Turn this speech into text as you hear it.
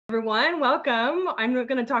Everyone, welcome. I'm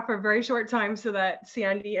going to talk for a very short time so that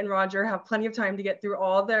Sandy and Roger have plenty of time to get through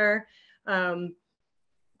all their, oh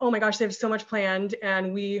my gosh, they have so much planned,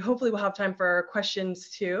 and we hopefully will have time for questions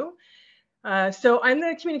too. So I'm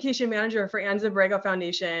the communication manager for Anza-Borrego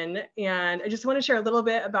Foundation, and I just want to share a little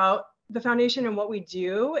bit about the foundation and what we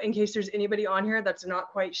do in case there's anybody on here that's not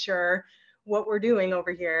quite sure what we're doing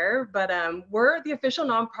over here. But we're the official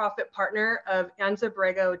nonprofit partner of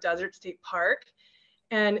Anza-Borrego Desert State Park.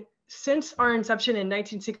 And since our inception in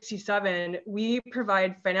 1967, we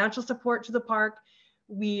provide financial support to the park.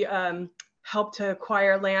 We help to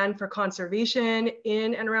acquire land for conservation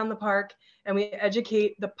in and around the park, and we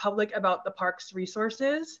educate the public about the park's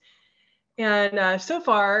resources. And so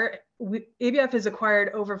far, ABF has acquired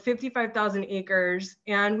over 55,000 acres,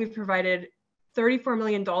 and we've provided $34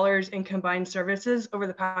 million in combined services over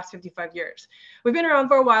the past 55 years. We've been around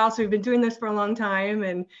for a while, so we've been doing this for a long time,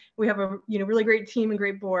 and we have a really great team and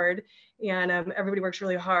great board, and everybody works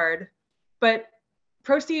really hard. But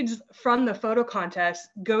proceeds from the photo contest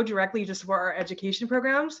go directly to support our education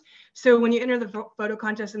programs. So when you enter the photo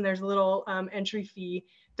contest and there's a little entry fee,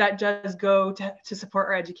 that does go to support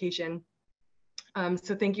our education.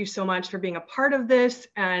 So thank you so much for being a part of this,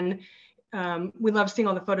 and we love seeing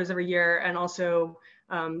all the photos every year, and also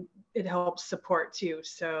it helps support too.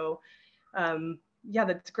 So yeah,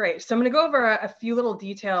 that's great. So I'm going to go over a few little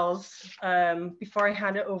details before I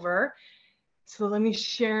hand it over. So let me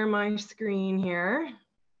share my screen here.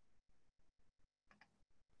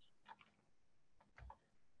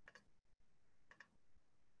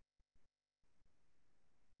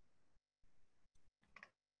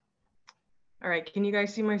 All right, can you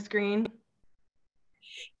guys see my screen?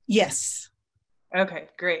 Yes. Okay,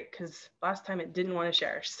 great, because last time it didn't want to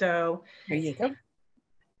share. So there you go.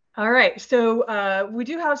 All right, so we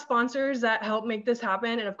do have sponsors that help make this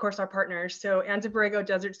happen, and of course our partners. So Anza-Borrego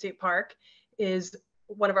Desert State Park is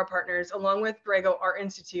one of our partners, along with Borrego Art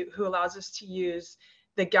Institute, who allows us to use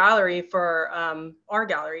the gallery for our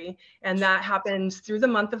gallery, and that happens through the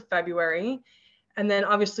month of February. And then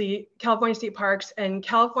obviously California State Parks and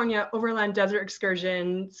California Overland Desert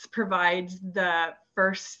Excursions provides the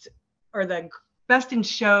first or the best in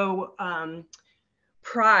show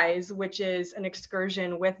prize, which is an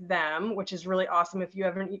excursion with them, which is really awesome. If you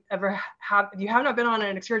have not been on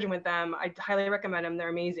an excursion with them, I highly recommend them. They're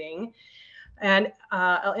amazing. And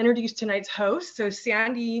I'll introduce tonight's host. So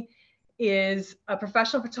Sandy is a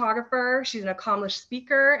professional photographer. She's an accomplished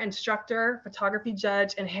speaker, instructor, photography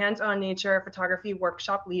judge, and hands-on nature photography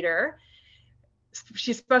workshop leader.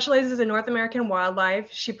 She specializes in North American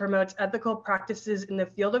wildlife. She promotes ethical practices in the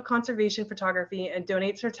field of conservation photography and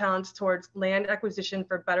donates her talents towards land acquisition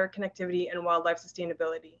for better connectivity and wildlife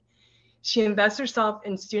sustainability. She invests herself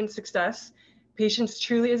in student success. Patience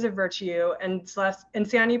truly is a virtue, and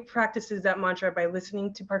Sandy practices that mantra by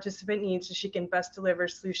listening to participant needs so she can best deliver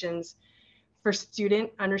solutions for student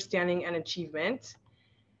understanding and achievement.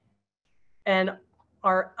 And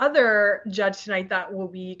our other judge tonight that will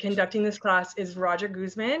be conducting this class is Roger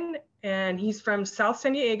Guzman, and he's from South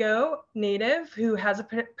San Diego native who has a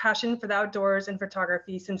passion for the outdoors and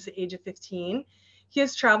photography since the age of 15. He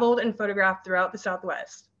has traveled and photographed throughout the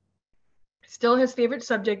Southwest. Still, his favorite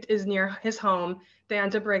subject is near his home, the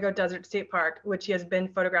Anza-Borrego Desert State Park, which he has been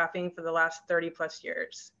photographing for the last 30+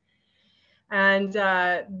 years. And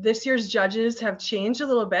this year's judges have changed a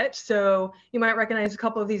little bit. So you might recognize a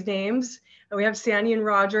couple of these names. We have Sandy and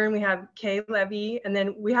Roger, and we have Kay Levy, and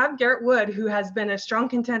then we have Garrett Wood, who has been a strong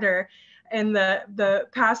contender in the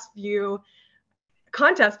past few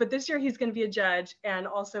contests, but this year he's going to be a judge, and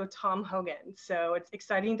also Tom Hogan. So it's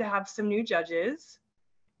exciting to have some new judges.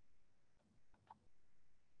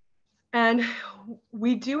 And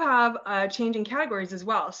we do have changing categories as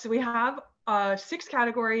well. So we have 6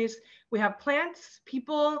 categories. We have plants,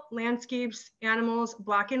 people, landscapes, animals,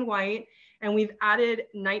 black and white, and we've added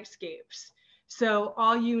nightscapes. So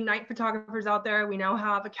all you night photographers out there, we now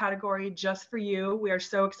have a category just for you. We are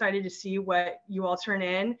so excited to see what you all turn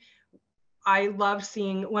in. I love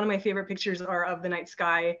seeing, one of my favorite pictures are of the night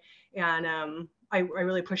sky, and I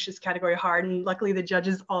really pushed this category hard, and luckily the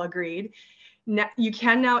judges all agreed. Now, you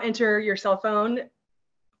can now enter your cell phone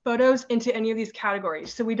photos into any of these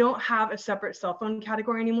categories. So we don't have a separate cell phone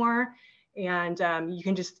category anymore, and you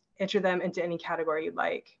can just enter them into any category you'd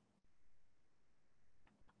like.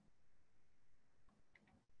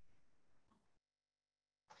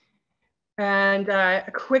 And a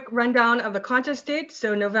quick rundown of the contest date.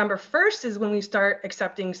 So November 1st is when we start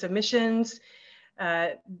accepting submissions.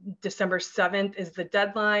 December 7th is the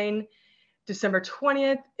deadline. December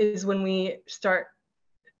 20th is when we start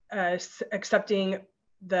accepting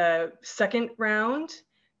the second round.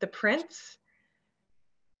 the prints.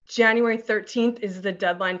 January 13th is the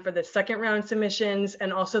deadline for the second round submissions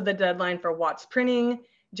and also the deadline for Watts printing.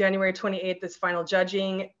 January 28th is final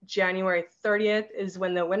judging. January 30th is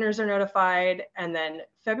when the winners are notified. And then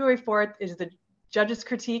February 4th is the judges'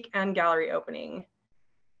 critique and gallery opening.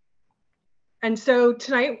 And so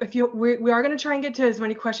tonight, we are going to try and get to as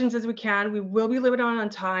many questions as we can. We will be limited on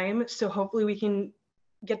time, so hopefully we can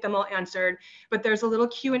get them all answered. But there's a little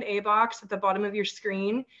Q&A box at the bottom of your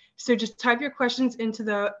screen. So just type your questions into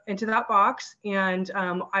that box, and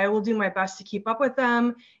I will do my best to keep up with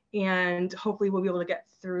them, and hopefully we'll be able to get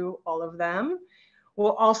through all of them.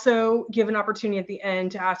 We'll also give an opportunity at the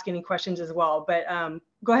end to ask any questions as well. But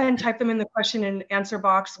go ahead and type them in the question and answer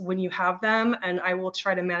box when you have them, and I will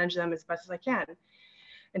try to manage them as best as I can.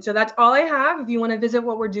 And so that's all I have. If you want to visit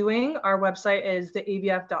what we're doing, our website is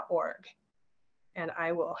theabf.org. And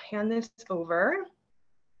I will hand this over.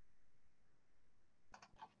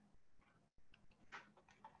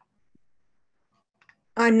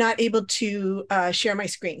 I'm not able to share my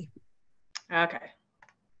screen. Okay.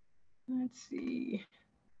 Let's see.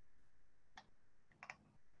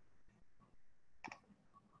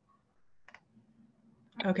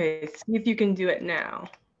 Okay, see if you can do it now.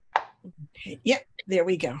 Okay. Yep, there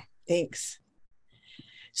we go. Thanks.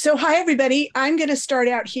 So hi, everybody. I'm going to start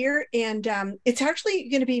out here, and it's actually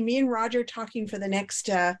going to be me and Roger talking for the next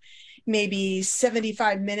maybe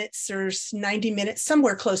 75 minutes or 90 minutes,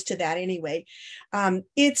 somewhere close to that anyway.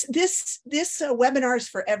 It's this webinar is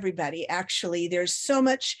for everybody, actually. There's so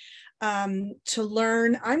much to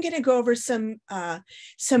learn. I'm going to go over some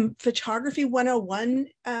photography 101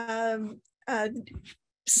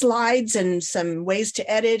 slides and some ways to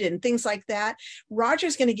edit and things like that.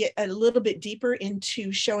 Roger's going to get a little bit deeper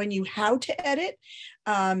into showing you how to edit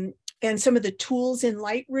and some of the tools in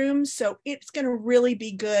Lightroom. So it's going to really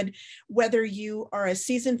be good whether you are a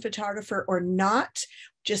seasoned photographer or not,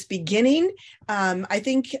 just beginning. I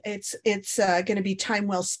think it's going to be time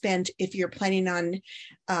well spent if you're planning on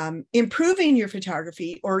improving your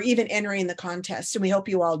photography or even entering the contest. And we hope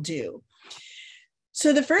you all do.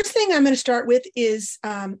 So the first thing I'm going to start with is,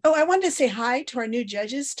 I wanted to say hi to our new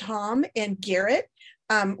judges, Tom and Garrett.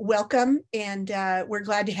 Welcome, and we're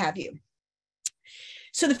glad to have you.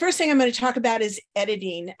 So the first thing I'm going to talk about is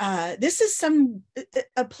editing. This is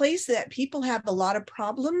a place that people have a lot of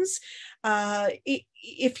problems.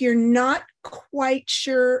 If you're not quite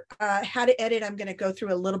sure how to edit, I'm going to go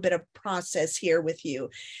through a little bit of process here with you.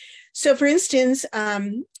 So for instance,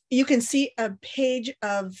 you can see a page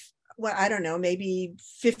of, well, I don't know, maybe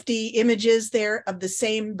 50 images there of the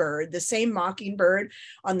same bird, the same mockingbird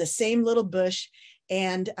on the same little bush.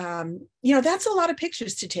 And, that's a lot of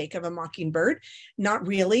pictures to take of a mockingbird. Not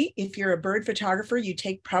really. If you're a bird photographer, you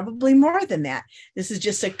take probably more than that. This is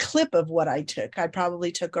just a clip of what I took. I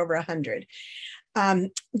probably took over 100.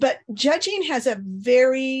 But judging has a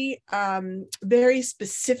very, very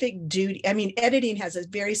specific duty. I mean, editing has a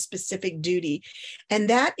very specific duty, and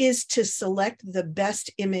that is to select the best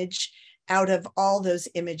image out of all those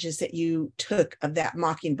images that you took of that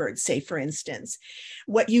mockingbird, say, for instance.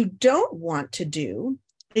 What you don't want to do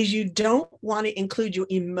is you don't want to include your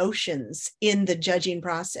emotions in the judging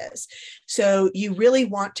process. So you really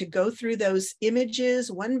want to go through those images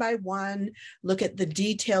one by one, look at the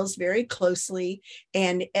details very closely,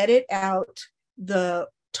 and edit out the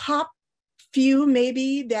top few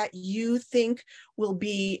maybe that you think will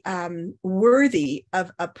be worthy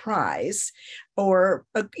of a prize or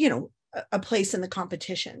a place in the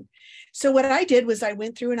competition. So what I did was I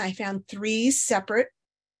went through and I found 3 separate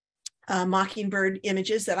mockingbird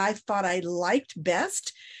images that I thought I liked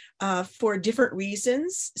best for different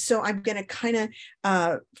reasons. So I'm going to kind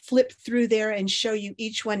of flip through there and show you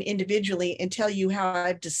each one individually and tell you how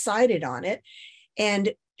I've decided on it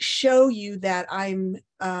and show you that I'm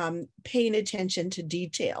paying attention to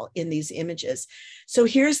detail in these images. So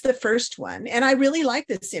here's the first one. And I really like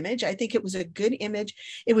this image. I think it was a good image.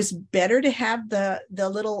 It was better to have the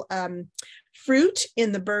little fruit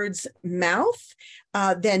in the bird's mouth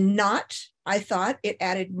than not. I thought it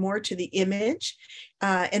added more to the image.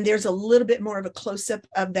 And there's a little bit more of a close-up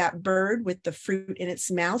of that bird with the fruit in its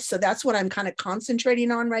mouth. So that's what I'm kind of concentrating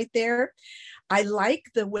on right there. I like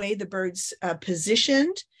the way the bird's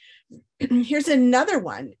positioned. Here's another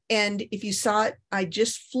one. And if you saw it, I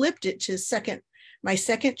just flipped it to my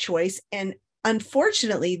second choice. And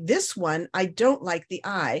unfortunately, this one, I don't like the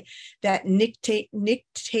eye. That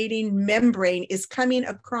nictating membrane is coming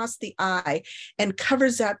across the eye and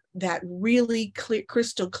covers up that really clear,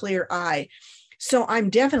 crystal clear eye. So I'm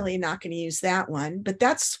definitely not going to use that one. But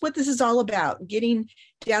that's what this is all about, getting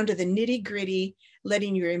down to the nitty gritty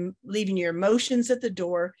leaving your emotions at the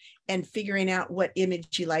door and figuring out what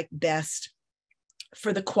image you like best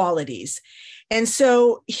for the qualities. And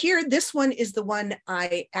so here, this one is the one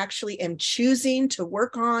I actually am choosing to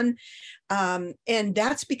work on. And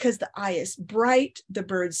that's because the eye is bright, the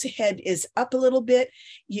bird's head is up a little bit.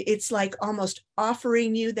 It's like almost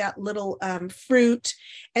offering you that little fruit.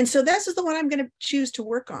 And so this is the one I'm going to choose to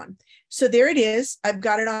work on. So there it is. I've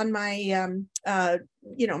got it on my,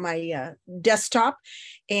 my desktop,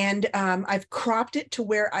 and I've cropped it to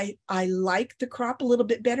where I like the crop a little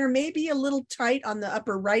bit better, maybe a little tight on the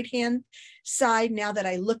upper right-hand side. Now that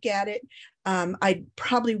I look at it, I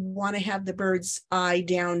probably want to have the bird's eye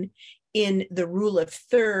down in the rule of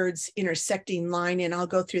thirds intersecting line, and I'll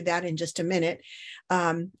go through that in just a minute.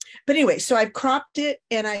 But anyway, so I've cropped it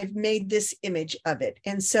and I've made this image of it.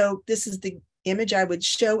 And so this is the image I would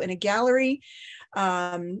show in a gallery,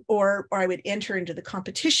 or I would enter into the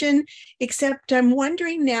competition, except I'm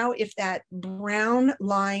wondering now if that brown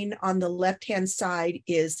line on the left-hand side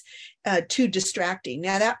is too distracting.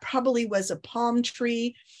 Now that probably was a palm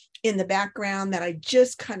tree in the background that I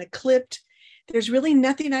just kind of clipped. There's really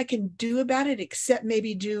nothing I can do about it except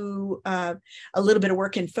maybe do a little bit of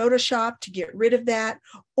work in Photoshop to get rid of that.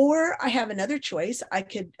 Or I have another choice. I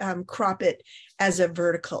could crop it as a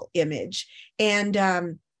vertical image. And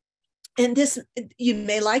this, you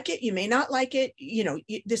may like it, you may not like it. You know,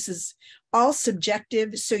 this is all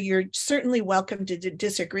subjective. So you're certainly welcome to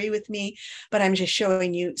disagree with me, but I'm just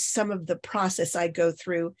showing you some of the process I go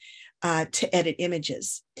through to edit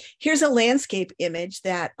images. Here's a landscape image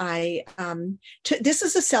that I took. This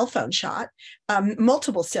is a cell phone shot,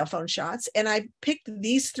 multiple cell phone shots. And I picked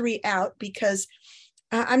these three out because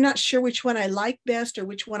I'm not sure which one I like best or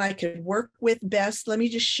which one I could work with best. Let me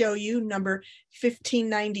just show you number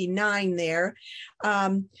 1599 there.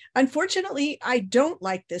 Unfortunately, I don't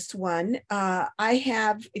like this one. I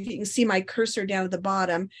have, if you can see my cursor down at the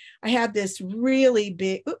bottom, I have this really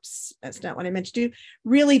big, oops, that's not what I meant to do,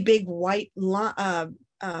 really big white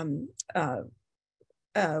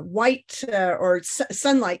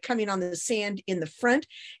sunlight coming on the sand in the front,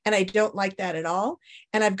 and I don't like that at all.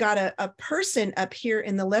 And I've got a person up here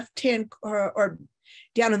in the left-hand or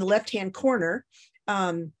down in the left-hand corner,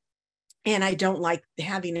 and I don't like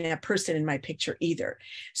having a person in my picture either.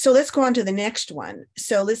 So let's go on to the next one.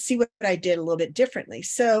 So let's see what I did a little bit differently.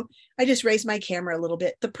 So I just raised my camera a little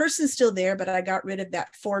bit. The person's still there, but I got rid of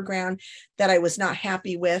that foreground that I was not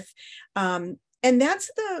happy with. And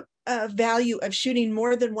that's the value of shooting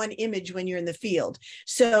more than one image when you're in the field.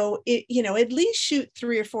 So, at least shoot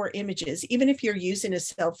 3 or 4 images, even if you're using a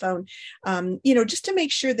cell phone, just to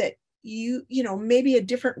make sure that maybe a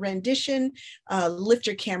different rendition, lift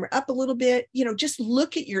your camera up a little bit, just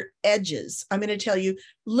look at your edges. I'm going to tell you,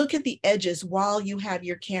 look at the edges while you have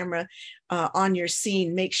your camera on your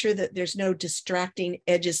scene. Make sure that there's no distracting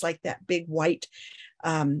edges like that big white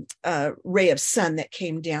ray of sun that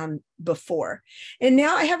came down before. And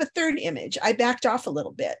now I have a third image. I backed off a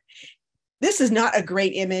little bit. This is not a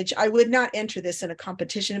great image. I would not enter this in a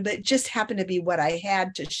competition, but it just happened to be what I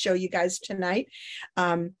had to show you guys tonight.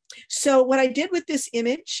 So what I did with this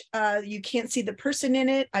image, you can't see the person in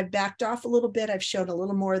it. I backed off a little bit. I've shown a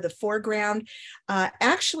little more of the foreground.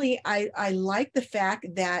 Actually, I like the fact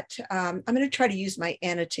that I'm going to try to use my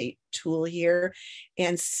annotate tool here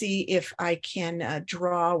and see if I can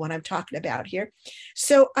draw what I'm talking about here.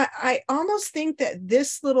 So I almost think that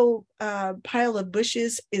this little pile of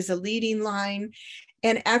bushes is a leading line.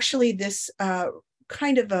 And actually this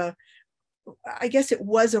kind of I guess it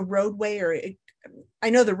was a roadway, or I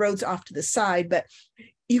know the road's off to the side, but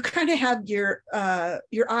you kind of have your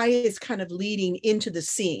eye is kind of leading into the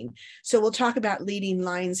scene. So we'll talk about leading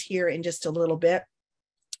lines here in just a little bit.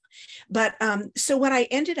 But so what I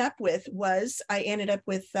ended up with was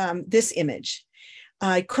this image.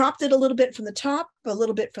 I cropped it a little bit from the top, a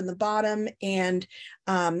little bit from the bottom, and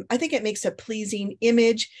I think it makes a pleasing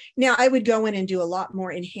image. Now, I would go in and do a lot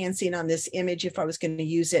more enhancing on this image if I was going to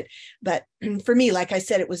use it. But for me, like I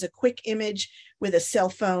said, it was a quick image with a cell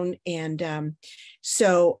phone. And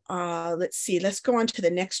so let's see, let's go on to the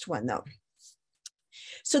next one, though.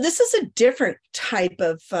 So this is a different type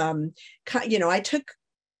of, I took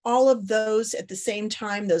all of those at the same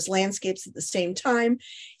time, those landscapes at the same time.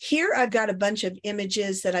 Here I've got a bunch of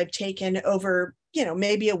images that I've taken over,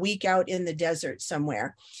 maybe a week out in the desert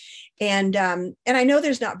somewhere. And I know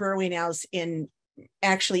there's not burrowing owls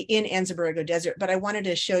actually in Anza-Borrego Desert, but I wanted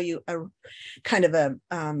to show you a kind of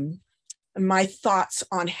my thoughts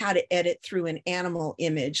on how to edit through an animal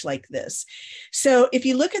image like this. So if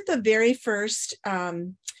you look at the very first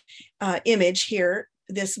image here,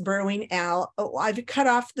 this burrowing owl, I've cut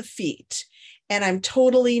off the feet. and I'm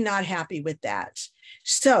totally not happy with that.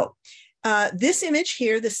 So this image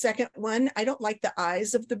here, the second one, I don't like the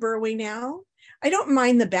eyes of the burrowing owl. I don't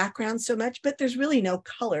mind the background so much, but there's really no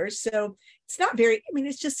color. So it's not very, I mean,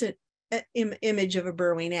 it's just an image of a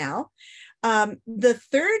burrowing owl. The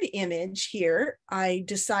third image here, I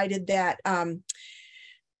decided that,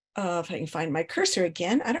 if I can find my cursor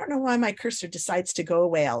again, I don't know why my cursor decides to go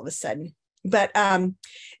away all of a sudden. But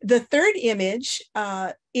the third image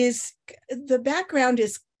is, the background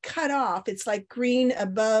is cut off. It's like green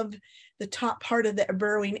above the top part of the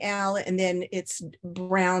burrowing owl, and then it's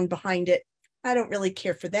brown behind it. I don't really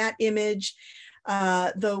care for that image.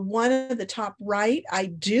 The one at the top right, I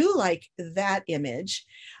do like that image.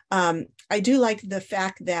 I do like the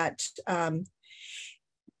fact that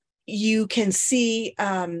you can see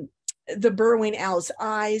the burrowing owl's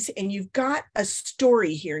eyes, and you've got a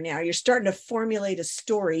story here now. You're starting to formulate a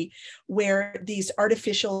story where these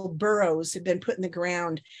artificial burrows have been put in the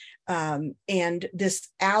ground, and this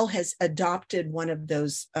owl has adopted one of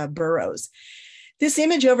those burrows. This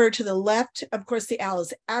image over to the left, of course, the owl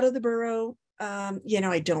is out of the burrow.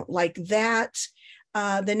 I don't like that.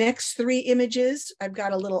 The next three images, I've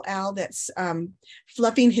got a little owl that's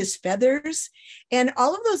fluffing his feathers, and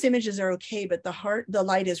all of those images are okay, but the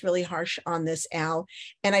light is really harsh on this owl,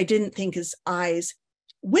 and I didn't think his eyes,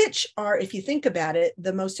 which are, if you think about it,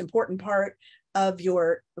 the most important part of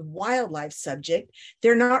your wildlife subject,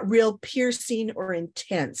 they're not real piercing or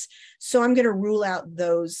intense. So I'm going to rule out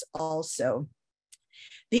those also.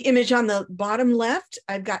 The image on the bottom left,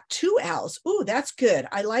 I've got two owls. Ooh, that's good.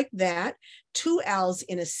 I like that. Two owls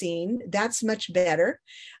in a scene. That's much better.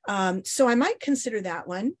 So I might consider that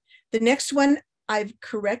one. The next one, I've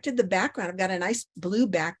corrected the background. I've got a nice blue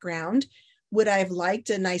background. Would I have liked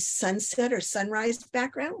a nice sunset or sunrise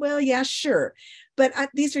background? Well, yeah, sure. But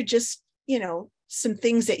these are just, some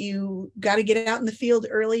things that you got to get out in the field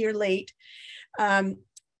early or late.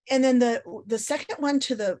 And then the second one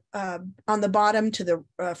to the on the bottom to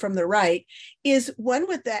the from the right is one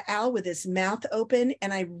with the owl with his mouth open,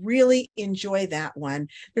 and I really enjoy that one.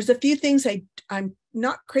 There's a few things I'm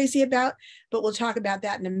not crazy about, but we'll talk about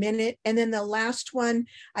that in a minute. And then the last one,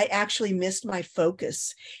 I actually missed my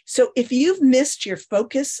focus. So if you've missed your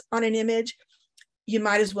focus on an image, you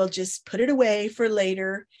might as well just put it away for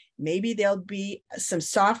later. Maybe there'll be some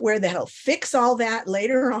software that'll fix all that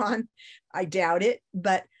later on. I doubt it,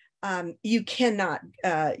 but you cannot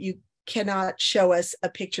show us a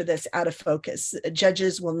picture that's out of focus.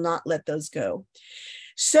 Judges will not let those go.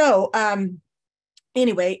 So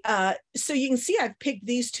anyway, so you can see I've picked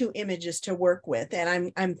these two images to work with,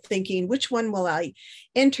 and I'm thinking, which one will I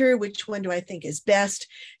enter? Which one do I think is best?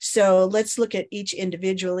 So let's look at each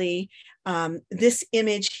individually. This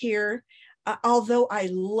image here, although I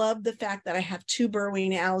love the fact that I have two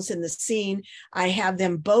burrowing owls in the scene, I have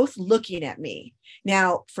them both looking at me.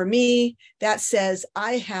 Now, for me, that says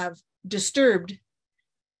I have disturbed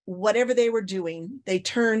whatever they were doing. They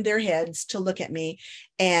turned their heads to look at me,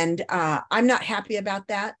 and I'm not happy about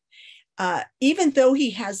that. Even though he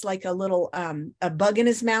has like a little a bug in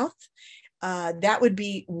his mouth, that would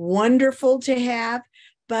be wonderful to have,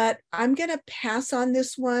 but I'm going to pass on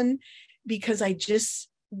this one because the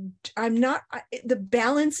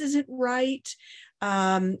balance isn't right.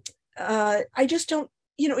 I just don't,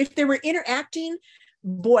 if they were interacting,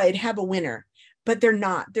 boy, I'd have a winner, but they're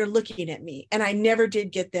not. They're looking at me, and I never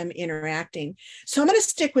did get them interacting. So I'm going to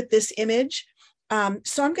stick with this image.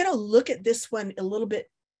 So I'm going to look at this one a little bit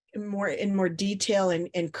more in more detail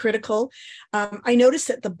and critical. I noticed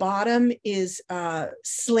that the bottom is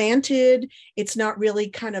slanted. It's not really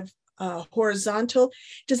kind of horizontal.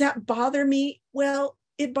 Does that bother me? Well,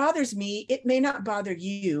 it bothers me. It may not bother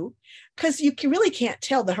you because you really can't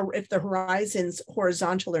tell if the horizon's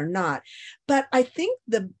horizontal or not. But I think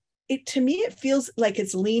to me, it feels like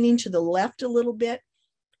it's leaning to the left a little bit.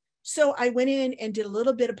 So I went in and did a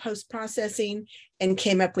little bit of post-processing and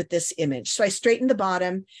came up with this image. So I straightened the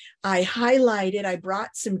bottom, I highlighted, I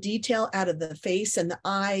brought some detail out of the face and the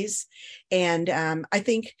eyes. And I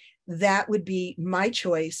think that would be my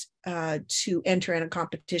choice to enter in a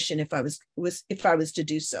competition if I was to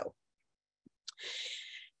do so.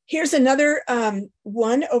 Here's another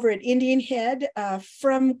one over at Indian Head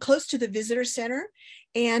from close to the visitor center.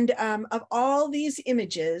 And of all these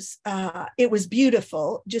images, it was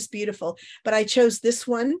beautiful, just beautiful. But I chose this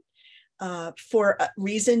one for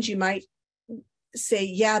reasons you might say,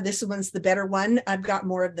 yeah, this one's the better one. I've got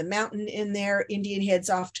more of the mountain in there. Indian Head's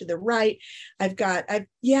off to the right. I've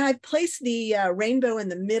placed the rainbow in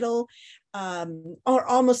the middle. or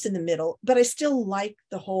almost in the middle, but I still like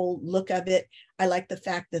the whole look of it. I like the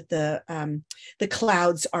fact that the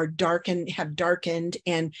clouds are have darkened,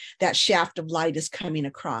 and that shaft of light is coming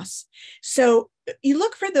across. So you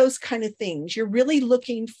look for those kind of things. You're really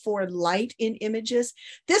looking for light in images.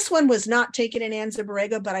 This one was not taken in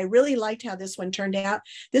Anza-Borrego, but I really liked how this one turned out.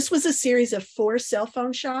 This was a series of 4 cell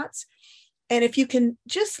phone shots. And if you can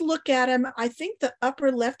just look at them, I think the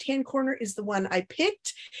upper left-hand corner is the one I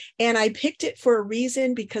picked. And I picked it for a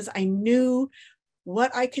reason, because I knew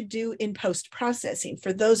what I could do in post-processing.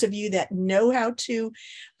 For those of you that know how to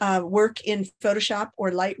work in Photoshop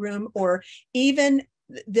or Lightroom, or even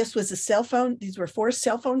this was a cell phone, these were 4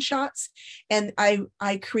 cell phone shots. And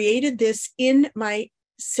I created this in my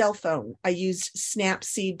cell phone. I used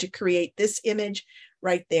Snapseed to create this image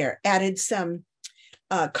right there, added some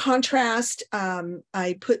contrast. I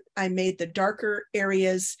made the darker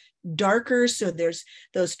areas darker, so there's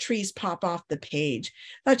those trees pop off the page.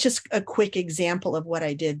 That's just a quick example of what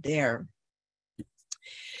I did there.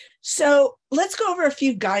 So let's go over a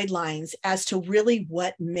few guidelines as to really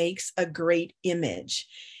what makes a great image.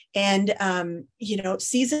 And, you know,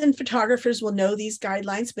 seasoned photographers will know these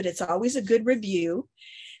guidelines, but it's always a good review.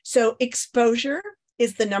 So exposure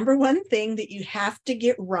is the number one thing that you have to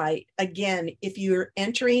get right. Again, if you're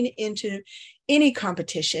entering into any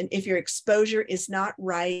competition, if your exposure is not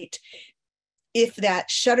right, if that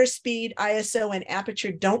shutter speed, ISO, and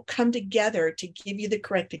aperture don't come together to give you the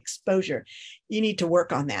correct exposure, you need to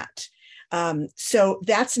work on that. So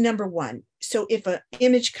that's number one. So if an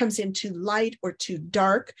image comes in too light or too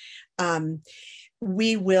dark,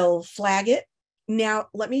 we will flag it. Now,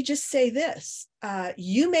 let me just say this.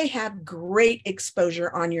 You may have great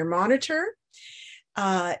exposure on your monitor,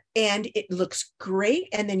 and it looks great,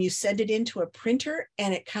 and then you send it into a printer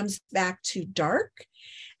and it comes back too dark,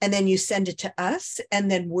 and then you send it to us, and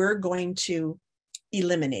then we're going to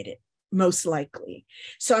eliminate it, most likely.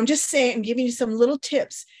 So I'm just saying, I'm giving you some little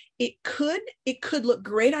tips. It could look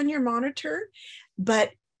great on your monitor,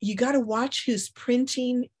 but you got to watch who's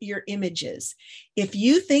printing your images. If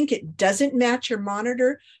you think it doesn't match your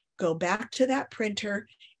monitor, go back to that printer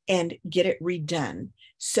and get it redone.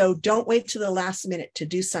 So don't wait to the last minute to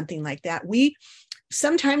do something like that.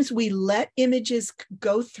 Sometimes we let images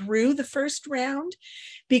go through the first round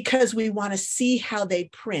because we want to see how they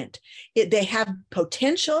print. They have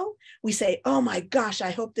potential. We say, oh my gosh, I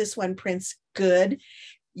hope this one prints good.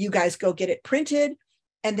 You guys go get it printed.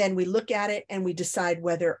 And then we look at it and we decide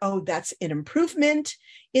whether, oh, that's an improvement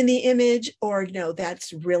in the image, or no,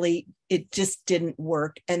 that's really, it just didn't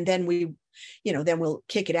work. And then then we'll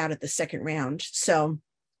kick it out at the second round. So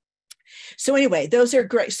anyway, those are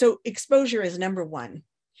great. So exposure is number one.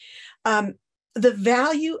 The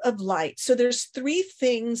value of light. So there's 3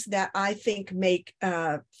 things that I think make,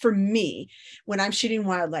 for me, when I'm shooting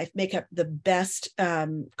wildlife, make up the best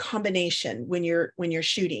combination when you're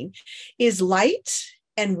shooting, is light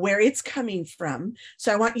and where it's coming from.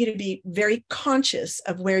 So I want you to be very conscious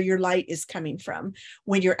of where your light is coming from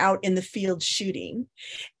when you're out in the field shooting.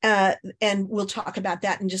 And we'll talk about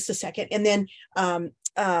that in just a second. And then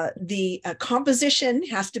the composition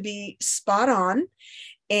has to be spot on,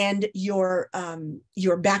 and your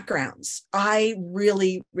backgrounds. I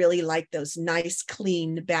really, really like those nice,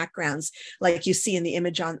 clean backgrounds like you see in the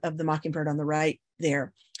image of the mockingbird on the right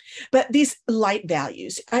there. But these light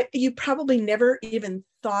values, you probably never even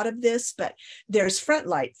thought of this, but there's front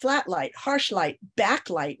light, flat light, harsh light,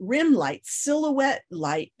 backlight, rim light, silhouette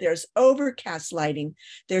light, there's overcast lighting,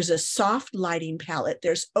 there's a soft lighting palette,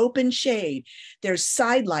 there's open shade, there's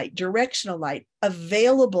side light, directional light,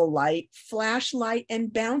 available light, flash light,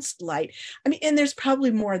 and bounced light. I mean, and there's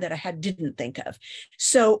probably more that I didn't think of.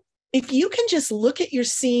 So if you can just look at your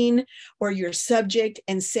scene or your subject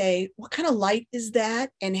and say, what kind of light is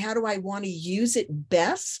that? And how do I want to use it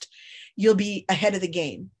best? You'll be ahead of the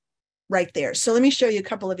game right there. So let me show you a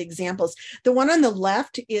couple of examples. The one on the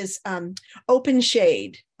left is open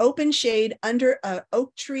shade under an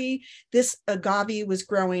oak tree. This agave was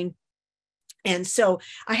growing. And so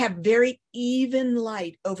I have very even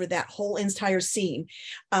light over that whole entire scene.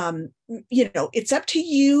 It's up to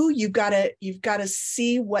you. You've got to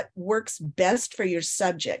see what works best for your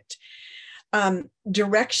subject.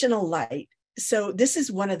 Directional light. So this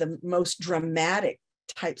is one of the most dramatic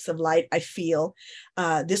types of light, I feel.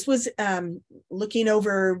 This was looking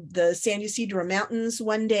over the San Ysidro Mountains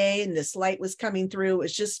one day, and this light was coming through. It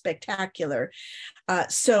was just spectacular.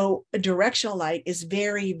 So a directional light is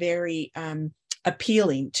very, very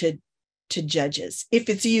appealing to judges if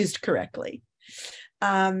it's used correctly.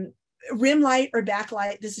 rim light or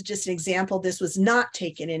backlight. This is just an example. This was not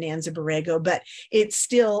taken in Anza-Borrego, but it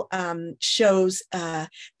still shows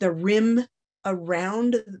the rim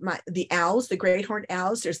around the owls, the great horned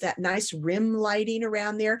owls. There's that nice rim lighting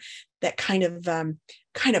around there that kind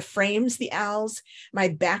of frames the owls. My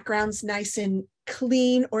background's nice and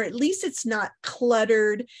clean, or at least it's not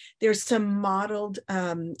cluttered. There's some modeled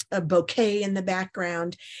a bouquet in the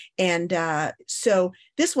background. And so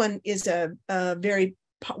this one is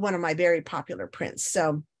one of my very popular prints.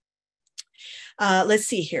 So let's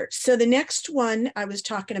see here. So the next one I was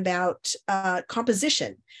talking about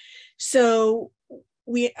composition. So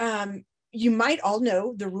you might all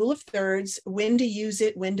know the rule of thirds, when to use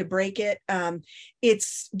it, when to break it.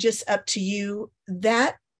 It's just up to you.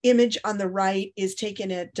 That image on the right is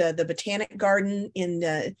taken at the Botanic Garden in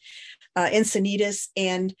Encinitas.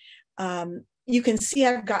 And you can see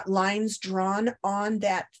I've got lines drawn on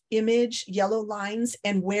that image, yellow lines,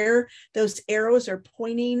 and where those arrows are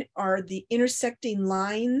pointing are the intersecting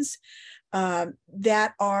lines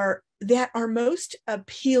that are most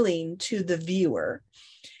appealing to the viewer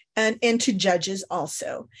and to judges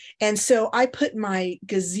also. And so I put my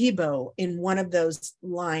gazebo in one of those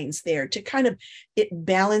lines there to it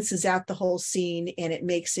balances out the whole scene, and it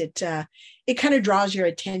makes it kind of draws your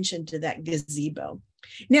attention to that gazebo.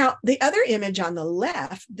 Now, the other image on the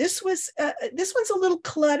left, this one's a little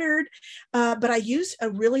cluttered, but I used a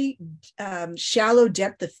really shallow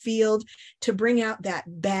depth of field to bring out that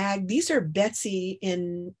bag. These are Betsy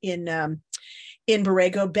in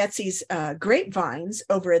Borrego, Betsy's grapevines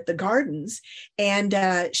over at the gardens. And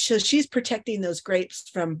so she's protecting those grapes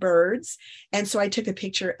from birds. And so I took a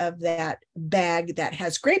picture of that bag that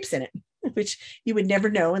has grapes in it, which you would never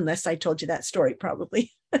know unless I told you that story,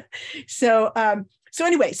 probably. So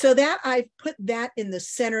anyway, so that I put that in the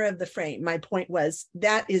center of the frame. My point was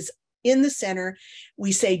that is in the center.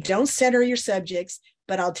 We say don't center your subjects,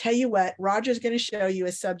 but I'll tell you what, Roger's going to show you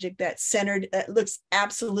a subject that's centered, that looks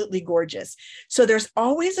absolutely gorgeous. So there's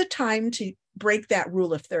always a time to break that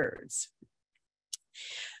rule of thirds.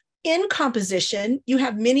 In composition, you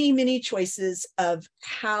have many, many choices of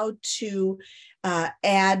how to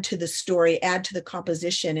add to the story, add to the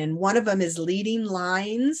composition. And one of them is leading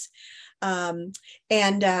lines. Although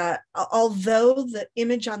the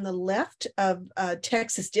image on the left of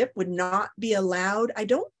Texas dip would not be allowed, I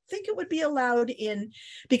don't think it would be allowed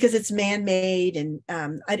because it's man-made, and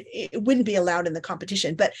it wouldn't be allowed in the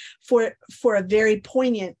competition. But for a very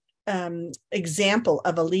poignant example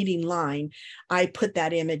of a leading line, I put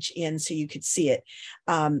that image in so you could see it.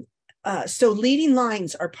 So leading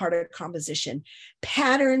lines are part of composition.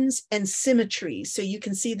 Patterns and symmetry. So you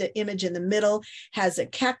can see the image in the middle has a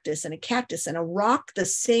cactus and a rock, the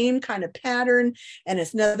same kind of pattern, and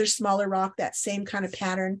it's another smaller rock, that same kind of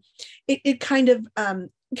pattern. It kind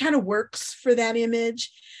of works for that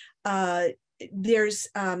image. There's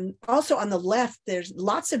also on the left, there's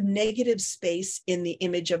lots of negative space in the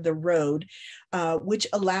image of the road, which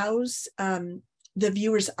allows the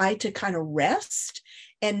viewer's eye to kind of rest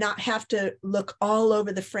and not have to look all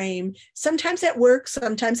over the frame. Sometimes that works,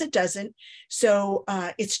 sometimes it doesn't. So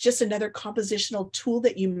it's just another compositional tool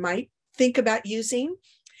that you might think about using.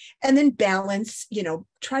 And then balance,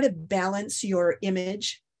 try to balance your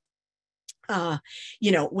image,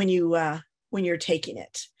 when you're taking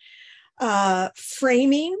it.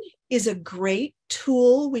 Framing is a great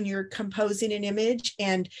tool when you're composing an image,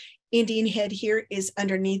 and Indian head here is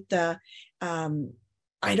underneath the,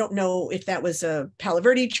 I don't know if that was a Palo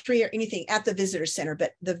Verde tree or anything at the visitor center,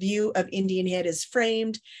 but the view of Indian head is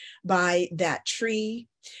framed by that tree.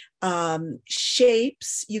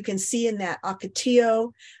 Shapes, you can see in that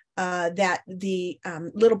ocotillo that the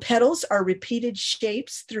little petals are repeated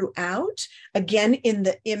shapes throughout. Again, in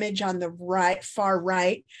the image on the right, far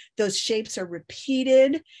right, those shapes are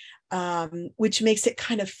repeated, which makes it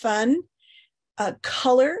kind of fun.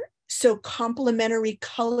 Color. So complementary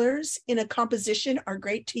colors in a composition are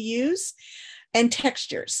great to use. And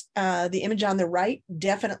textures. The image on the right,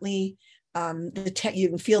 definitely you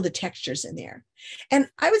can feel the textures in there. And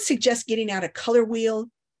I would suggest getting out a color wheel,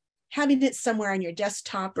 having it somewhere on your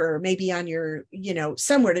desktop or maybe on your,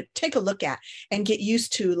 somewhere to take a look at and get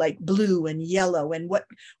used to, like blue and yellow and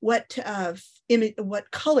what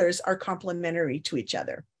colors are complementary to each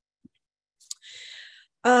other.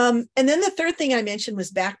 And then the third thing I mentioned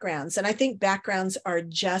was backgrounds. And I think backgrounds are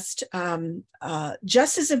just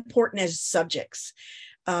as important as subjects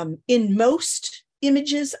in most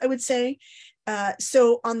images, I would say.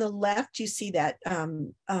 So on the left, you see that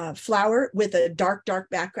flower with a dark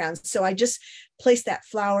background. So I just placed that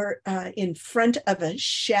flower in front of a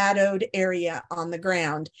shadowed area on the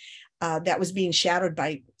ground. that was being shadowed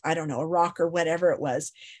by, I don't know, a rock or whatever it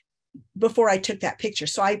was before I took that picture.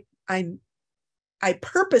 So I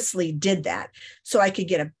purposely did that so I could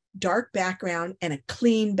get a dark background and a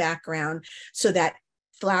clean background so that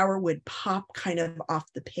flower would pop kind of off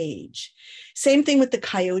the page. Same thing with the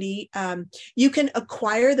coyote. You can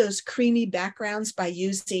acquire those creamy backgrounds by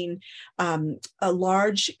using a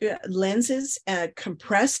large lenses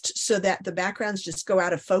compressed so that the backgrounds just go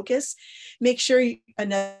out of focus. Make sure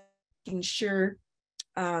making sure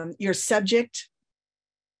your subject,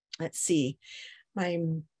 let's see,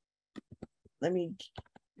 let me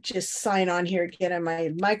just sign on here, get on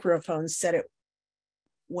my microphone, said it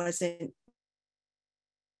wasn't.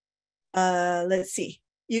 Let's see.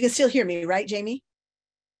 You can still hear me, right, Jamie?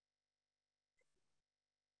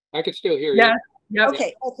 I can still hear you. Yeah. Yep.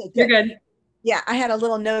 Okay. Okay. Good. You're good. Yeah, I had a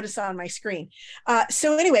little notice on my screen.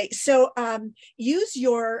 So anyway, use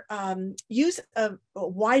a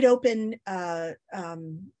wide open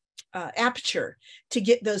aperture to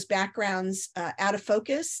get those backgrounds out of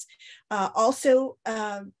focus. Also,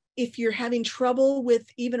 if you're having trouble with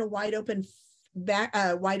even a wide open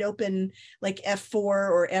like f4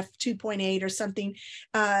 or f2.8 or something,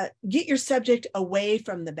 get your subject away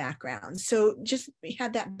from the background. So just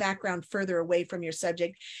have that background further away from your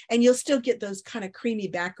subject and you'll still get those kind of creamy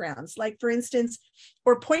backgrounds. Like for instance,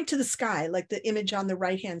 or point to the sky, like the image on the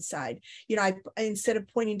right hand side. You know, I instead of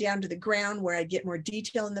pointing down to the ground where I get more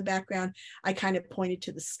detail in the background, I kind of pointed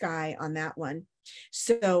to the sky on that one.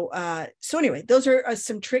 So anyway, those are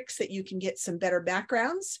some tricks that you can get some better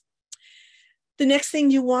backgrounds. The next thing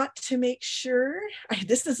you want to make sure,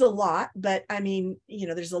 this is a lot, but I mean, you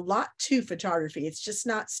know, there's a lot to photography. It's just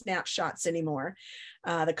not snapshots anymore.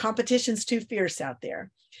 The competition's too fierce out there,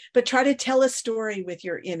 but try to tell a story with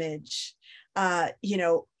your image. You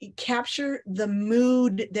know, capture the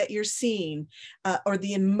mood that you're seeing or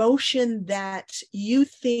the emotion that you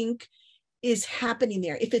think is happening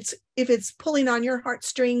there. If it's pulling on your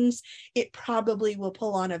heartstrings, it probably will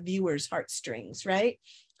pull on a viewer's heartstrings, right?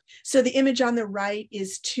 So the image on the right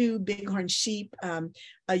is two bighorn sheep,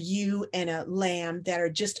 a ewe and a lamb that are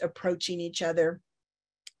just approaching each other.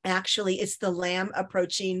 Actually, it's the lamb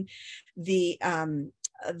approaching the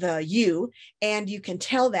ewe, and you can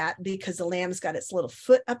tell that because the lamb's got its little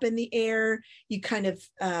foot up in the air. You kind of,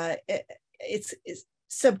 it's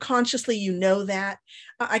subconsciously, you know that.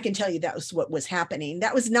 I can tell you that was what was happening.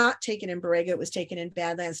 That was not taken in Borrego. It was taken in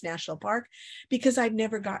Badlands National Park because I've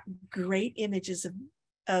never got great images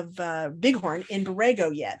of bighorn in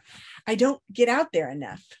Borrego yet. I don't get out there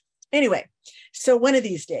enough. Anyway, so one of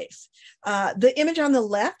these days, the image on the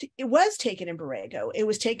left, it was taken in Borrego. It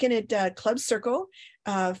was taken at Club Circle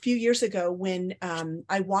a few years ago when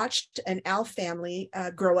I watched an owl family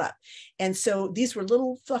grow up. And so these were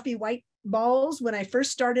little fluffy white balls when I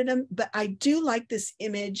first started them, but I do like this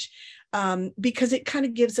image because it kind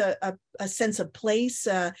of gives a sense of place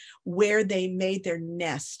where they made their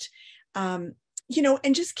nest. You know,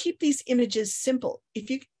 and just keep these images simple.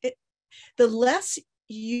 The less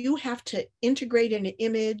you have to integrate in an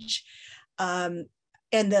image, and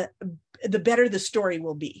the better the story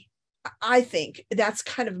will be. I think that's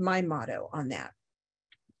kind of my motto on that.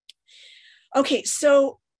 Okay,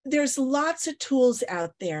 so there's lots of tools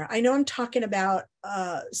out there. I know I'm talking about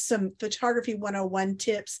some photography 101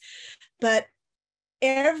 tips, but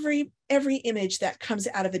every image that comes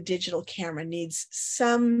out of a digital camera needs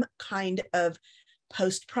some kind of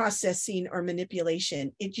post-processing or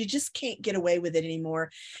manipulation. You just can't get away with it anymore.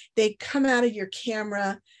 They come out of your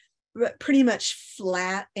camera pretty much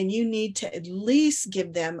flat, and you need to at least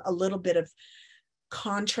give them a little bit of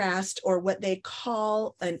contrast or what they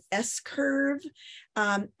call an S-curve.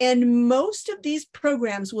 And most of these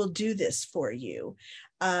programs will do this for you.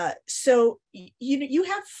 So you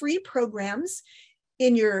have free programs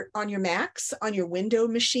on your Macs, on your Windows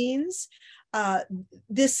machines.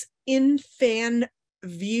 This InFan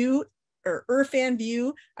View or Irfan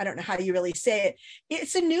View, I don't know how you really say it.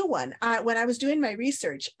 It's a new one. When I was doing my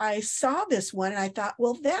research, I saw this one and I thought,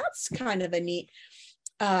 well, that's kind of a neat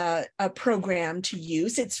a program to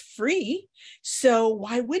use. It's free, so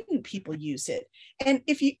why wouldn't people use it? And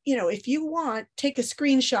if you want, take a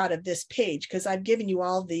screenshot of this page because I've given you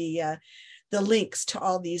all the links to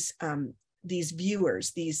all these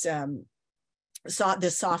viewers, the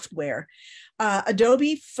software.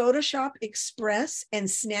 Adobe Photoshop Express and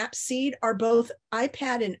Snapseed are both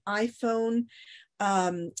iPad and iPhone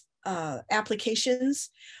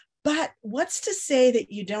applications. But what's to say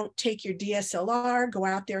that you don't take your DSLR, go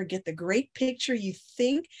out there, get the great picture you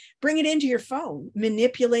think, bring it into your phone,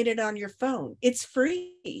 manipulate it on your phone. It's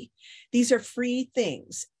free. These are free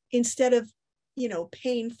things. Instead of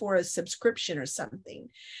paying for a subscription or something.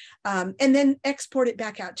 And then export it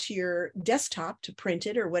back out to your desktop to print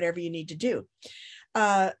it or whatever you need to do.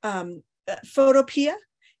 Photopia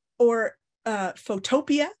or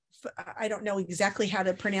Photopia. I don't know exactly how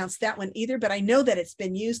to pronounce that one either, but I know that it's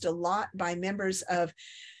been used a lot by members of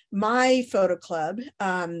my photo club.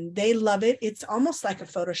 They love it. It's almost like a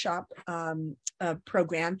Photoshop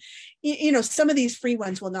program. Some of these free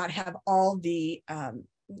ones will not have all the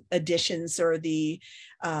additions or the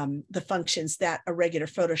functions that a regular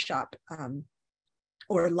Photoshop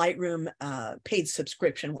or Lightroom paid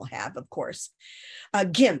subscription will have, of course.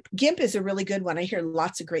 GIMP is a really good one. I hear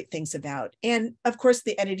lots of great things about. And of course,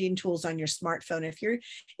 the editing tools on your smartphone.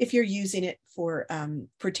 If you're using it for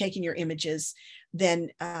taking your images, then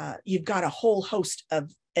you've got a whole host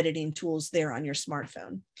of editing tools there on your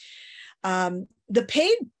smartphone. The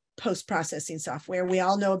paid post-processing software, we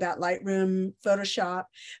all know about Lightroom, Photoshop,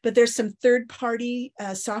 but there's some third-party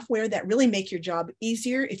software that really make your job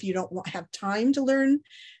easier if you don't have time to learn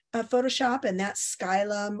Photoshop, and that's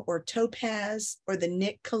Skylum or Topaz or the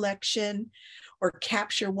Nick collection or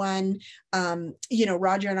Capture One.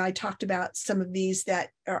 Roger and I talked about some of these that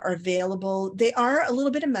are available. They are a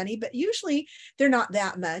little bit of money, but usually they're not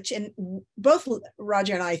that much. And both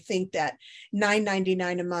Roger and I think that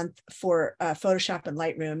 $9.99 a month for Photoshop and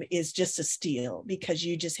Lightroom is just a steal, because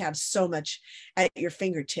you just have so much at your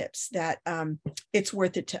fingertips that it's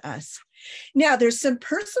worth it to us. Now, there's some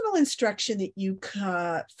personal instruction that you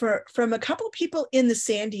from a couple of people in the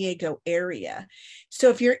San Diego area. So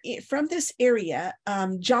if you're from this area,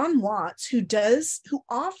 John Watts, who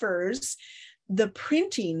offers the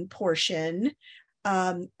printing portion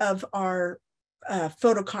of our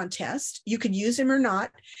photo contest. You can use him or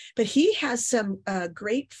not, but he has some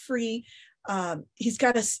great free. He's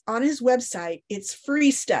got us on his website. It's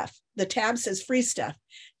free stuff. The tab says free stuff.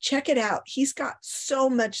 Check it out. He's got so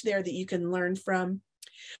much there that you can learn from.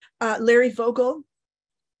 Larry Vogel,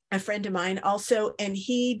 a friend of mine also, and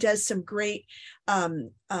he does some great,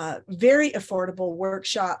 very affordable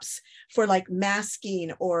workshops for like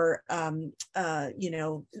masking or,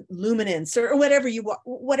 luminance or whatever you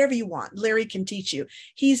want. Larry can teach you.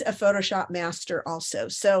 He's a Photoshop master also.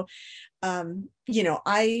 So,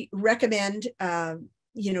 I recommend,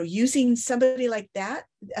 using somebody like that.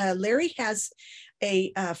 Larry has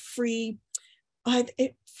a free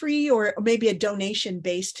or maybe a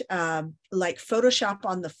donation-based like Photoshop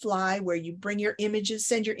on the fly, where you bring your images,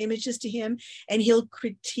 send your images to him, and he'll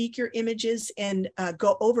critique your images and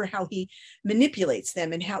go over how he manipulates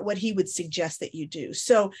them and what he would suggest that you do.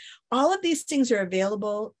 So all of these things are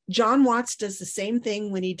available. John Watts does the same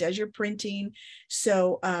thing when he does your printing.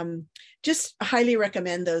 So just highly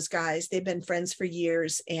recommend those guys. They've been friends for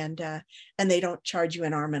years, and they don't charge you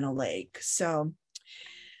an arm and a leg.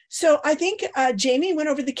 So I think Jamie went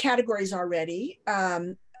over the categories already,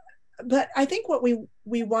 but I think what we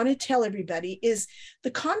want to tell everybody is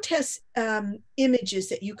the contest images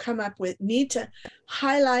that you come up with need to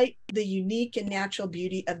highlight the unique and natural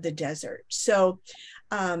beauty of the desert. So,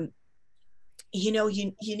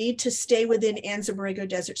 you need to stay within Anza-Borrego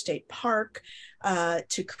Desert State Park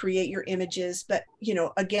to create your images. But,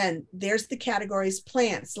 again, there's the categories: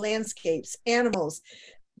 plants, landscapes, animals,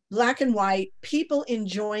 black and white, people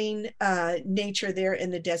enjoying nature there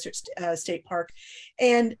in the Desert State Park,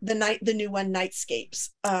 and the new one, nightscapes.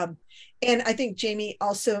 And I think Jamie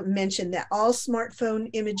also mentioned that all smartphone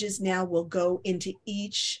images now will go into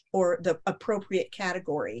each or the appropriate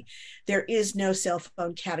category. There is no cell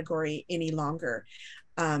phone category any longer.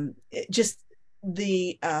 Just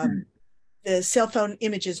the cell phone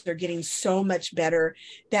images are getting so much better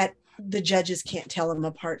that the judges can't tell them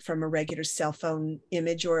apart from a regular cell phone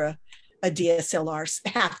image or a DSLR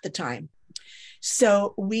half the time.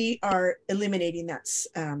 So we are eliminating that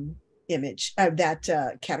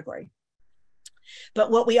category.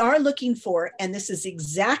 But what we are looking for, and this is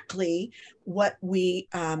exactly what we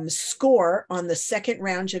score on the second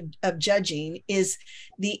round of judging, is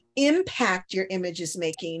the impact your image is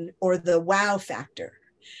making, or the wow factor.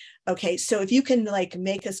 Okay, so if you can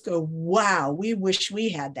make us go, wow, we wish we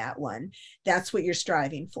had that one, that's what you're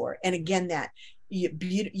striving for. And again, that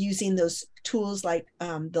using those tools like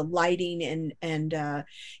the lighting and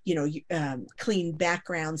clean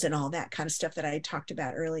backgrounds and all that kind of stuff that I talked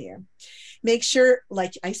about earlier. Make sure,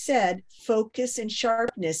 like I said, focus and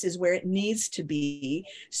sharpness is where it needs to be.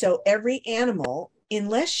 So every animal,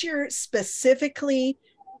 unless you're specifically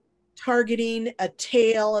targeting a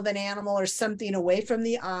tail of an animal or something away from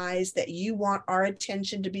the eyes that you want our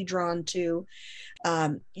attention to be drawn to,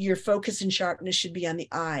 your focus and sharpness should be on the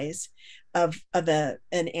eyes of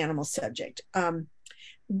an animal subject.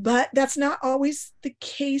 but that's not always the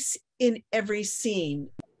case in every scene.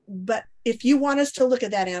 But if you want us to look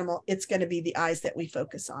at that animal, it's going to be the eyes that we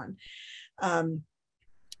focus on.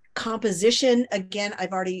 Composition, again,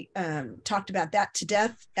 I've already talked about that to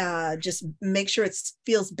death. Just make sure it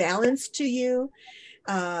feels balanced to you,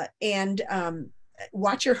 and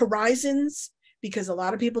watch your horizons, because a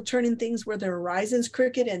lot of people turn in things where the horizon's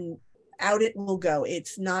crooked and out it will go.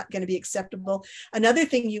 It's not going to be acceptable. Another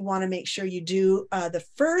thing you want to make sure you do, the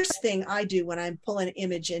first thing I do when I'm pulling an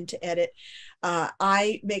image in to edit,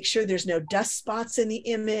 I make sure there's no dust spots in the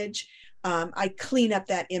image. I clean up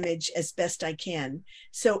that image as best I can.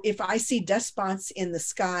 So if I see dust spots in the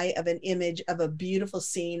sky of an image of a beautiful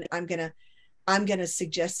scene, I'm gonna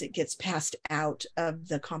suggest it gets passed out of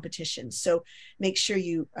the competition. So make sure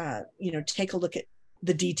you take a look at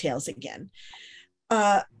the details again.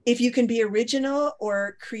 If you can be original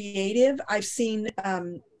or creative, I've seen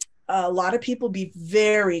a lot of people be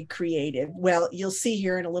very creative. Well, you'll see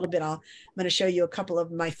here in a little bit. I'm going to show you a couple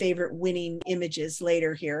of my favorite winning images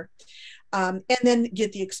later here. And then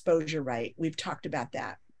get the exposure right. We've talked about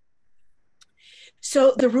that.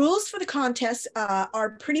 So the rules for the contest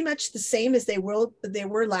are pretty much the same as they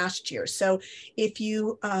were last year. So if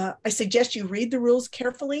you, I suggest you read the rules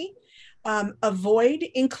carefully, avoid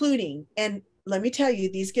including, and let me tell you,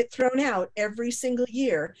 these get thrown out every single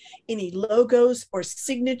year, any logos or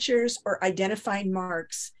signatures or identifying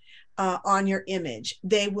marks on your image.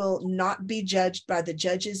 They will not be judged by the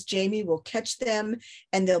judges. Jamie will catch them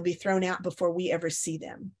and they'll be thrown out before we ever see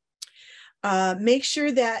them. Make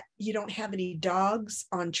sure that you don't have any dogs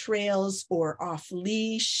on trails or off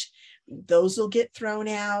leash. Those will get thrown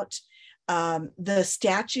out. The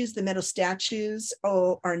statues, the metal statues,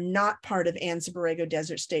 are not part of Anza-Borrego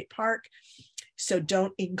Desert State Park. So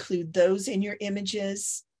don't include those in your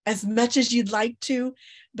images as much as you'd like to.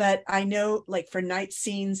 But I know, like for night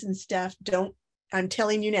scenes and stuff, I'm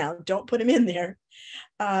telling you now, don't put them in there.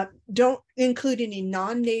 Don't include any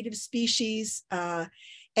non-native species,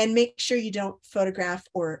 and make sure you don't photograph,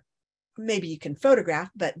 or maybe you can photograph,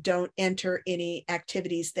 but don't enter any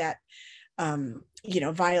activities that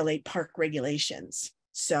violate park regulations.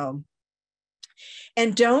 So,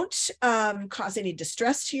 and don't cause any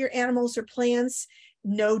distress to your animals or plants.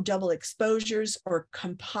 No double exposures or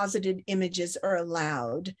composited images are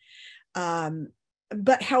allowed.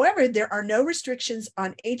 But however, there are no restrictions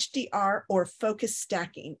on HDR or focus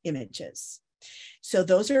stacking images. So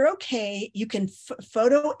those are okay. You can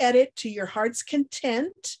photo edit to your heart's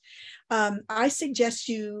content. I suggest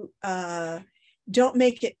you don't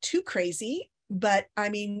make it too crazy, but I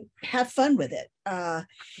mean, have fun with it.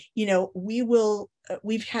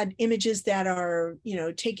 We've had images that are,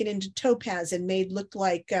 taken into topaz and made look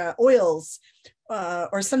like oils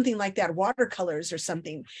or something like that, watercolors or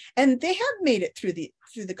something. And they have made it through the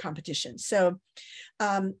competition. So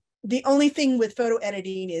the only thing with photo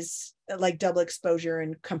editing is like double exposure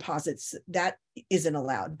and composites. That isn't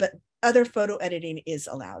allowed, but other photo editing is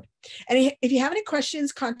allowed. And if you have any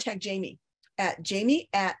questions, contact Jamie at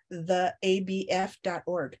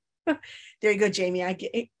theabf.org. There you go, Jamie.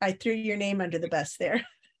 I threw your name under the bus there.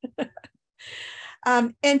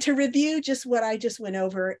 And to review just what I just went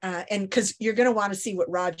over, and because you're going to want to see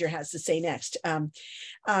what Roger has to say next,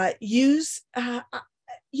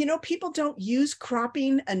 people don't use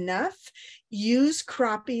cropping enough. Use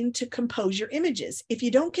cropping to compose your images. If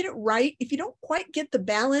you don't get it right, if you don't quite get the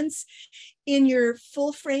balance in your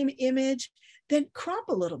full frame image, then crop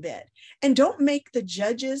a little bit. And don't make the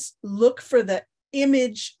judges look for the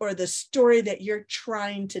image or the story that you're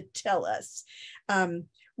trying to tell us.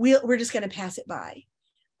 We're just going to pass it by.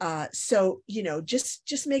 So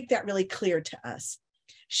just make that really clear to us.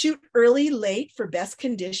 Shoot early, late for best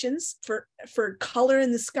conditions, for color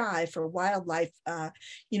in the sky, for wildlife, that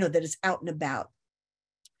is out and about.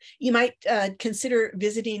 You might consider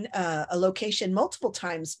visiting a location multiple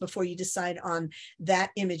times before you decide on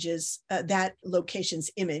that location's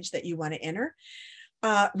image that you want to enter.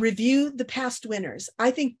 Review the past winners.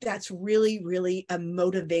 I think that's really, really a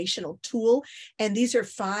motivational tool. And these are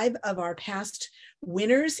 5 of our past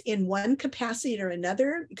winners in one capacity or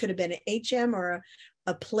another. It could have been an HM or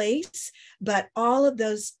a place, but all of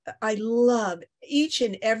those, I love each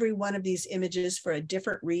and every one of these images for a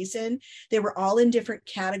different reason. They were all in different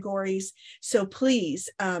categories. So please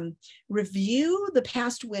review the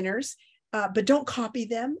past winners, but don't copy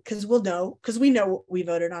them, because we know what we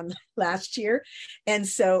voted on last year. And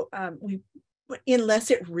so unless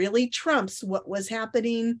it really trumps what was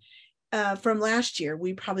happening from last year,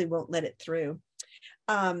 we probably won't let it through.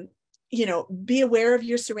 you know, be aware of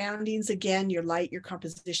your surroundings. Again, your light, your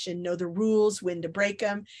composition, know the rules, when to break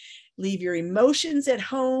them, leave your emotions at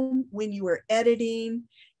home when you are editing,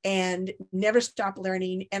 and never stop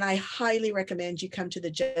learning. And I highly recommend you come to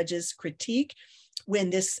the judges' critique when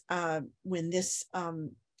this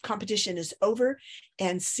competition is over,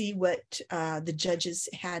 and see what the judges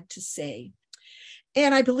had to say.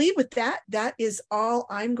 And I believe with that, that is all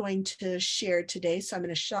I'm going to share today. So I'm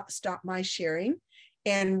going to stop my sharing,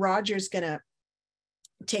 and Roger's going to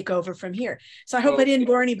take over from here. So I hope I didn't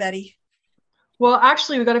bore anybody. Well,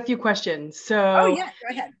 actually, we got a few questions. So oh yeah,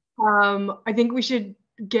 go ahead. I think we should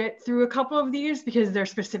get through a couple of these because they're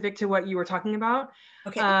specific to what you were talking about.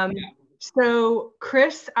 Okay. So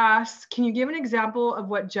Chris asks, can you give an example of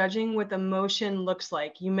what judging with emotion looks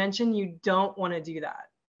like? You mentioned you don't want to do that.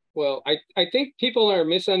 Well, I think people are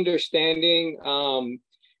misunderstanding.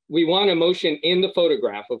 We want emotion in the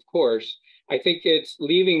photograph, of course. I think it's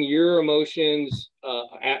leaving your emotions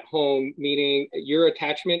at home, meaning your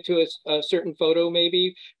attachment to a certain photo,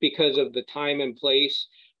 maybe because of the time and place.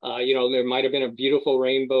 You know, there might have been a beautiful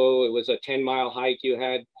rainbow. It was a 10-mile hike you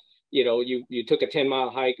had. You know, you took a 10-mile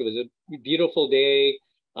hike. It was a beautiful day,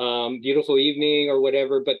 beautiful evening or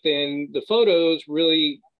whatever. But then the photos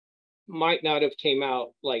really might not have came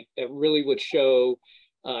out like that really would show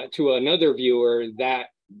to another viewer that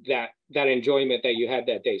enjoyment that you had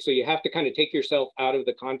that day. So you have to kind of take yourself out of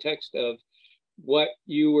the context of what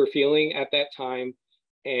you were feeling at that time,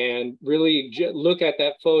 and really look at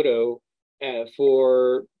that photo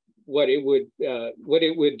for what it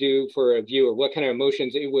would do for a viewer, what kind of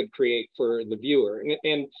emotions it would create for the viewer.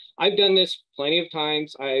 And I've done this plenty of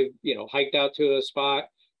times. I've, you know, hiked out to a spot,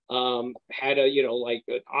 had a, you know, like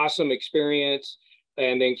an awesome experience,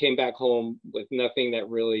 and then came back home with nothing that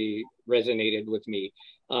really resonated with me.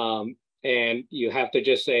 And you have to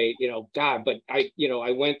just say, you know, God, but I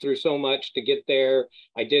went through so much to get there.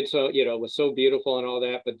 I did so, you know, it was so beautiful and all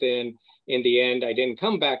that. But then in the end, I didn't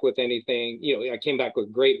come back with anything. You know, I came back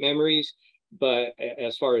with great memories. But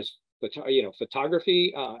as far as,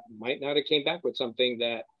 photography, might not have came back with something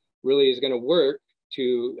that really is going to work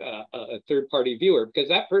to a third-party viewer, because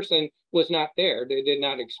that person was not there. They did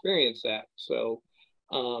not experience that. So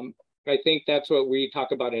I think that's what we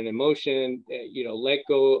talk about in emotion. You know, let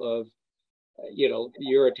go of, you know,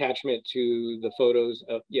 your attachment to the photos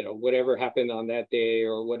of, you know, whatever happened on that day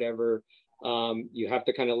or whatever. You have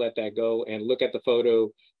to kind of let that go and look at the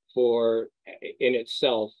photo for in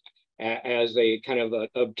itself as a kind of an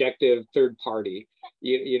objective third party.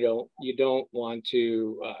 You don't want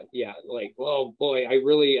to like, oh boy,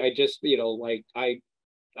 I just, you know, like I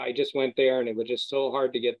just went there and it was just so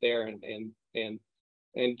hard to get there, and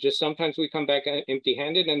just sometimes we come back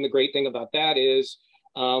empty-handed. And the great thing about that is,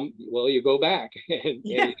 well, you go back and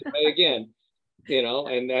you try again, you know,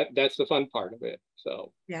 and that's the fun part of it.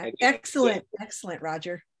 So yeah, excellent,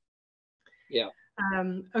 Roger. Yeah.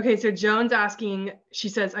 Okay, so Joan's asking, she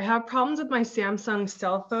says, I have problems with my Samsung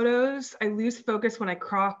cell photos. I lose focus when I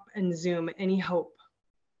crop and zoom. Any hope?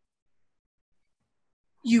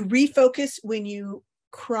 You refocus when you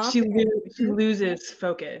crop. She loses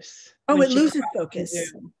focus. Oh, it loses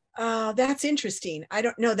focus. Oh, that's interesting. I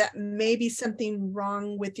don't know, that may be something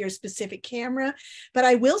wrong with your specific camera, but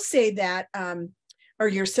I will say that, or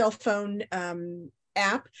your cell phone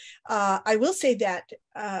app, I will say that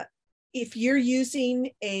if you're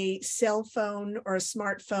using a cell phone or a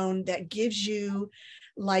smartphone that gives you,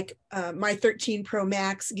 like my 13 Pro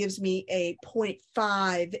Max gives me a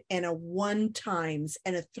 0.5 and a 1 times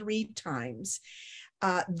and a 3 times.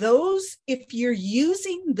 Those, if you're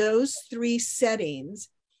using those 3 settings,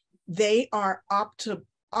 they are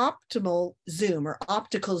optimal zoom or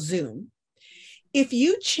optical zoom. If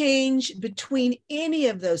you change between any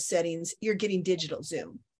of those settings, you're getting digital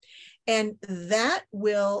zoom. And that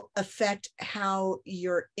will affect how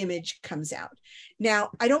your image comes out. Now,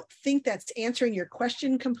 I don't think that's answering your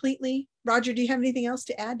question completely. Roger, do you have anything else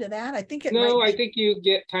to add to that? I think it might be. I think you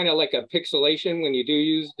get kind of like a pixelation when you do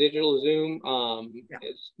use digital zoom.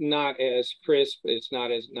 It's not as crisp, it's not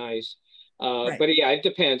as nice. Right. But yeah, it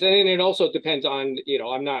depends. And it also depends on, you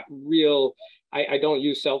know, I'm not real, I don't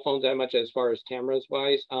use cell phones that much as far as cameras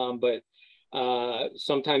wise, but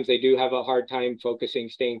sometimes they do have a hard time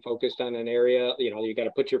staying focused on an area. You know, you got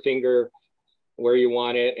to put your finger where you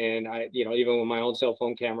want it. And I, you know, even with my own cell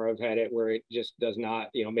phone camera, I've had it where it just does not,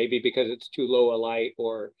 you know, maybe because it's too low a light,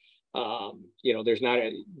 or, you know, there's not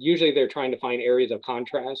usually they're trying to find areas of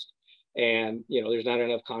contrast, and, you know, there's not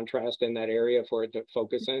enough contrast in that area for it to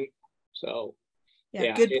focus in. So,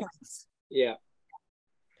 yeah, good points. Yeah.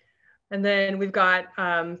 And then we've got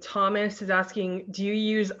Thomas is asking, do you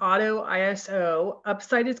use auto ISO?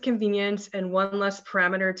 Upside is convenience and one less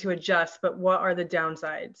parameter to adjust, but what are the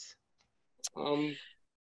downsides?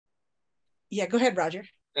 Yeah, go ahead, Roger.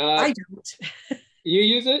 I don't. You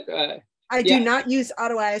use it? I do not use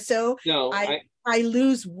auto ISO. No, I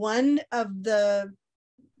lose one of the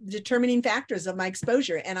determining factors of my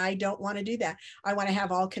exposure, and I don't want to do that. I want to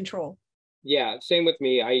have all control. Yeah, same with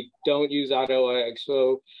me. I don't use auto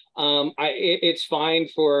ISO. It's fine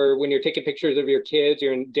for when you're taking pictures of your kids,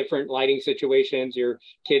 you're in different lighting situations, your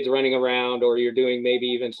kids running around, or you're doing maybe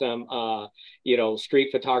even some, street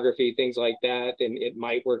photography, things like that. And it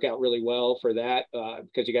might work out really well for that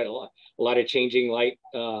because you got a lot of changing light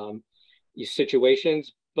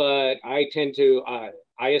situations. But I tend to,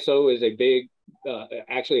 ISO is a big,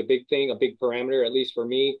 actually a big thing, a big parameter, at least for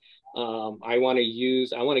me. I want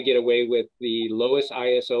to get away with the lowest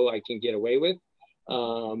ISO I can get away with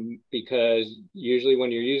because usually when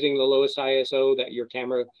you're using the lowest ISO that your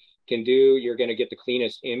camera can do, you're going to get the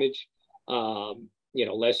cleanest image,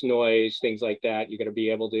 less noise, things like that. You're going to be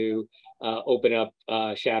able to open up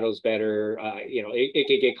shadows better. It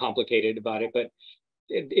could get complicated about it, but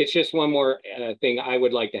it's just one more thing I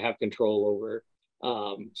would like to have control over.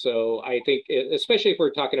 So I think, especially if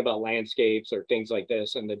we're talking about landscapes or things like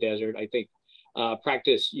this in the desert, I think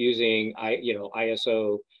practice using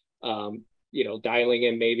ISO, dialing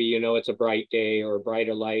in maybe it's a bright day or a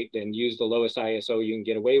brighter light, and use the lowest ISO you can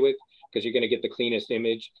get away with because you're going to get the cleanest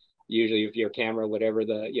image. Usually, if your camera, whatever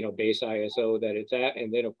the base ISO that it's at,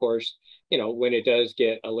 and then of course, when it does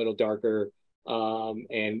get a little darker.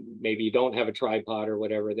 And maybe you don't have a tripod or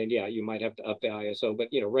whatever, then yeah, you might have to up the ISO, but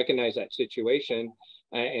recognize that situation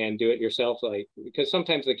and do it yourself, because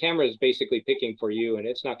sometimes the camera is basically picking for you and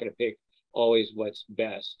it's not going to pick always what's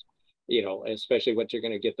best, especially what you're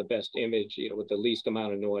going to get the best image, with the least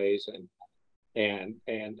amount of noise. And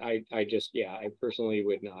I personally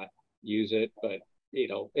would not use it, but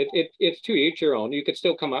it's to each your own. You could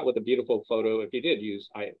still come out with a beautiful photo if you did use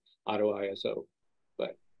auto ISO,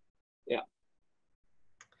 but yeah.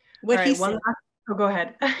 All right, go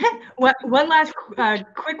ahead. One last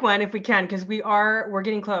quick one, if we can, because we're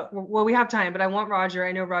getting close. Well, we have time, but I want Roger.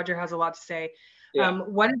 I know Roger has a lot to say. Yeah.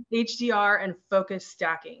 What is HDR and focus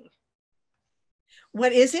stacking?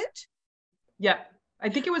 What is it? Yeah, I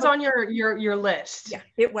think it was on your list. Yeah,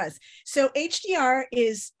 it was. So HDR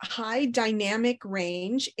is high dynamic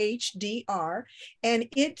range, HDR, and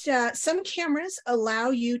it some cameras allow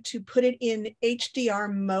you to put it in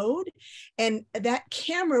HDR mode, and that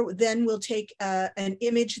camera then will take an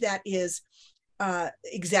image that is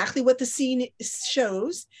exactly what the scene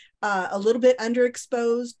shows, a little bit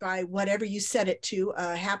underexposed by whatever you set it to,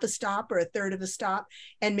 half a stop or a third of a stop,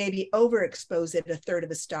 and maybe overexpose it a third of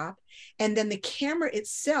a stop. And then the camera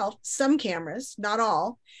itself, some cameras, not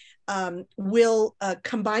all, will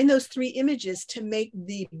combine those three images to make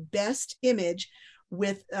the best image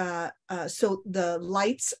with, so the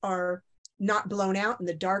lights are not blown out and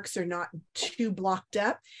the darks are not too blocked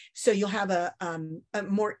up. So you'll have a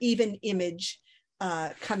more even image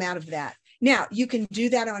come out of that. Now, you can do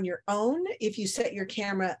that on your own if you set your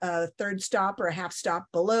camera a third stop or a half stop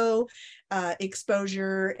below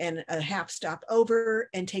exposure and a half stop over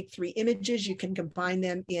and take three images. You can combine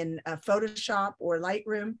them in Photoshop or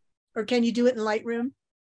Lightroom. Or can you do it in Lightroom,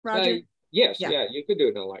 Roger? Yes, yeah, you could do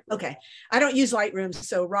it in Lightroom. Okay, I don't use Lightroom,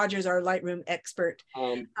 so Roger's our Lightroom expert.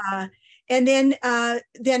 And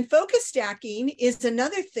then focus stacking is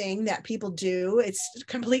another thing that people do. It's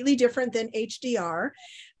completely different than HDR.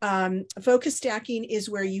 Focus stacking is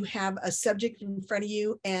where you have a subject in front of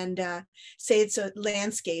you and say it's a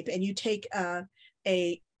landscape, and you take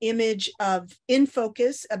a image of in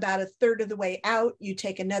focus about a third of the way out. You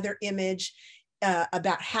take another image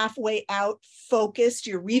about halfway out focused.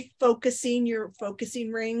 You're refocusing your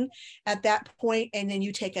focusing ring at that point, and then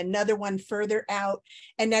you take another one further out,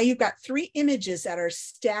 and now you've got three images that are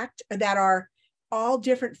stacked that are all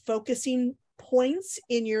different focusing points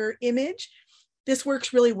in your image. This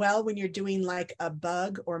works really well when you're doing like a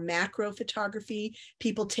bug or macro photography.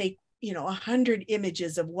 People take 100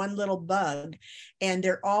 images of one little bug, and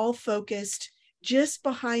they're all focused just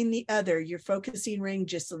behind the other. Your focusing ring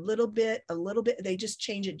just a little bit, they just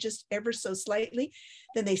change it just ever so slightly.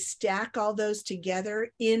 Then they stack all those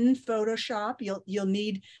together in Photoshop. You'll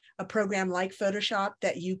need a program like Photoshop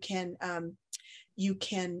that you can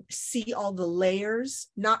see all the layers.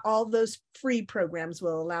 Not all those free programs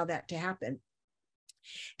will allow that to happen.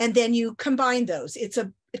 And then you combine those. It's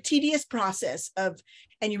a tedious process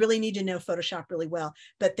and you really need to know Photoshop really well,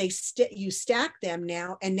 but you stack them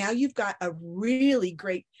now, and now you've got a really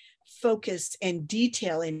great focus and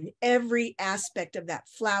detail in every aspect of that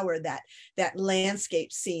flower, that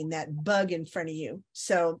landscape scene, that bug in front of you.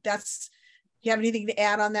 So you have anything to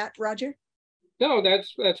add on that, Roger? No,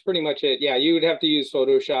 that's pretty much it. Yeah, you would have to use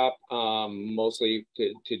Photoshop mostly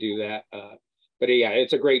to do that. But yeah,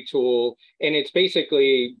 it's a great tool, and it's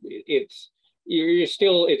basically you're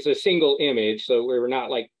still, it's a single image, so we're not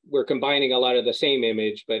like we're combining a lot of the same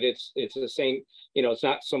image, but it's the same. It's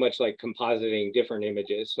not so much like compositing different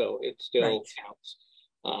images, so it still counts.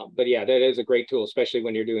 But yeah, that is a great tool, especially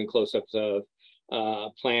when you're doing close-ups of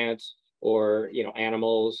plants or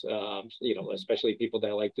animals, especially people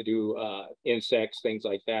that like to do insects, things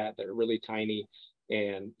like that are really tiny,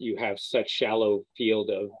 and you have such shallow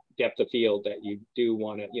depth of field that you do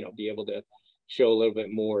want to be able to show a little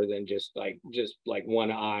bit more than just like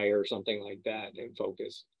one eye or something like that in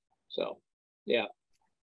focus. So yeah.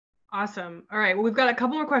 Awesome. All right. Well, we've got a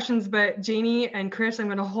couple more questions, but Janie and Chris, I'm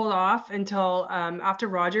going to hold off until after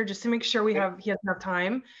Roger, just to make sure he has enough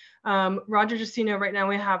time. Roger, just so you know, right now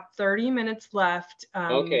we have 30 minutes left.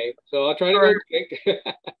 Okay, so I'll try to go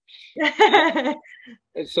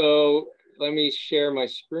quick. So let me share my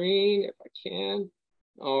screen if I can.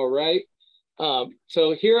 All right.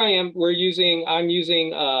 So here I am. I'm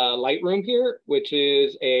using Lightroom here, which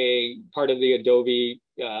is a part of the Adobe,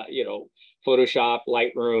 Photoshop,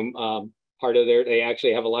 Lightroom, part of they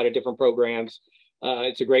actually have a lot of different programs.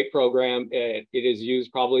 It's a great program. It is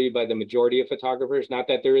used probably by the majority of photographers. Not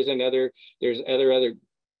that there's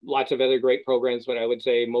lots of other great programs, but I would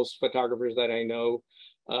say most photographers that I know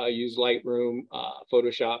use Lightroom,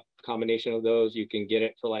 Photoshop, combination of those. You can get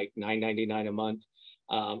it for like $9.99 a month.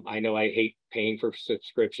 I know I hate paying for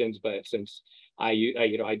subscriptions, but since I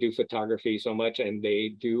do photography so much, and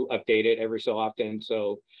they do update it every so often,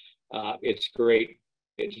 so it's great.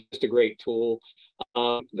 It's just a great tool.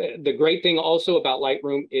 The great thing also about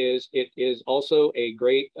Lightroom is it is also a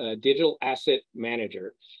great digital asset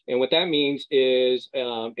manager. And what that means is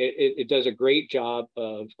it does a great job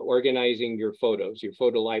of organizing your photos, your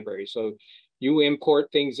photo library. So you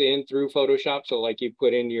import things in through Photoshop. So like you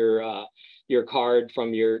put in your card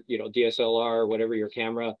from your DSLR or whatever your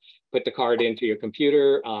camera, put the card into your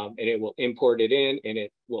computer, and it will import it in, and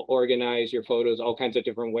it will organize your photos all kinds of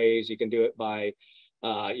different ways. You can do it by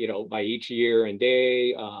by each year and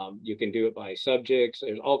day. You can do it by subjects.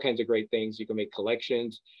 There's all kinds of great things. You can make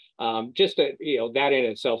collections. Just that in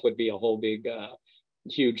itself would be a whole big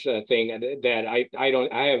huge thing that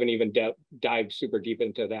I haven't even dived super deep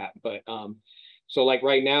into that. But so like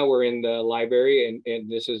right now we're in the library, and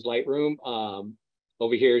this is Lightroom.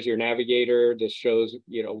 Over here is your navigator. This shows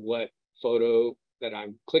what photo that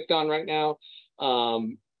I'm clicked on right now.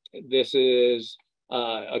 This is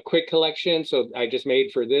a quick collection. So I just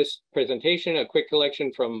made for this presentation a quick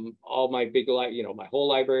collection from all my my whole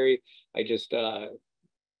library. I just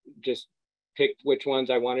picked which ones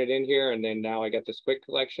I wanted in here, and then now I got this quick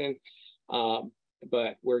collection.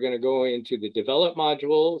 But we're going to go into the develop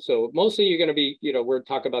module. So mostly you're going to be, we're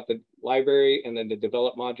talking about the library and then the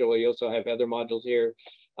develop module. We also have other modules here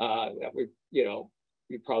that we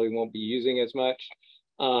probably won't be using as much.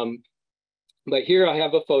 But here I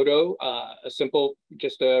have a photo, a simple,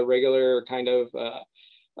 just a regular kind of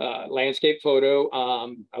landscape photo.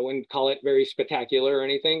 I wouldn't call it very spectacular or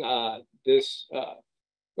anything.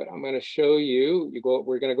 But I'm going to show you.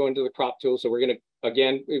 We're going to go into the crop tool. So we're going to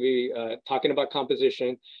again be talking about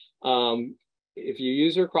composition. If you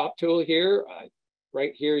use your crop tool here,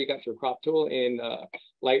 right here, you got your crop tool in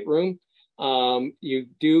Lightroom. You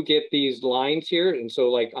do get these lines here, and so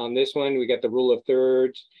like on this one, we got the rule of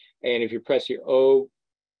thirds. And if you press your O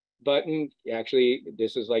button, actually,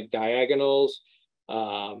 this is like diagonals,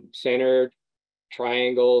 centered,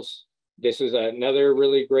 triangles. This is another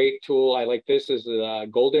really great tool. I like this is the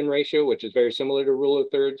golden ratio, which is very similar to rule of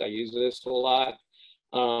thirds. I use this a lot.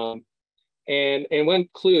 And one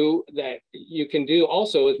clue that you can do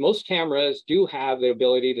also is most cameras do have the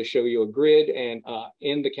ability to show you a grid and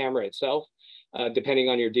in the camera itself, depending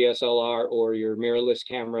on your DSLR or your mirrorless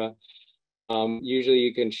camera. Usually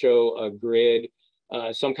you can show a grid,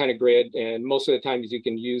 some kind of grid, and most of the times you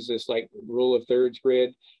can use this like rule of thirds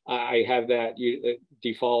grid. I have that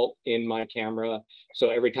default in my camera. So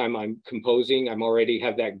every time I'm composing, I'm already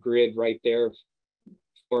have that grid right there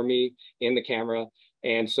for me in the camera.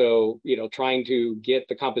 And so, trying to get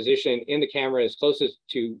the composition in the camera as close as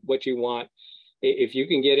to what you want, if you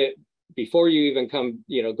can get it before you even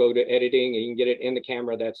go to editing and you can get it in the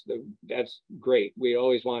camera, that's great. We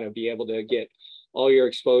always want to be able to get all your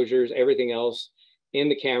exposures, everything else in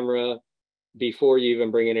the camera before you even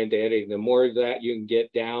bring it into editing. The more that you can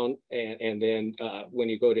get down, and then when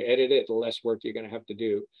you go to edit it, the less work you're going to have to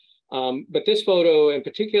do. But this photo in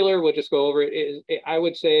particular, we'll just go over it. I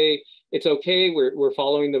would say it's okay. We're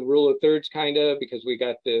following the rule of thirds kind of, because we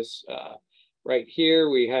got this right here.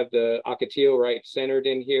 We have the ocotillo right centered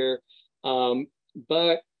in here.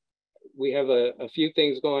 But we have a few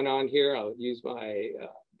things going on here. I'll use my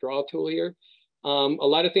draw tool here. A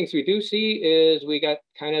lot of things we do see is we got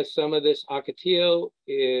kind of some of this ocotillo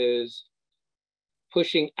is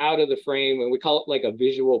pushing out of the frame, and we call it like a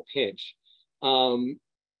visual pinch.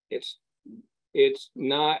 It's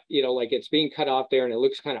not, you know, like it's being cut off there and it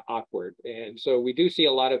looks kind of awkward. And so we do see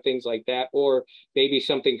a lot of things like that, or maybe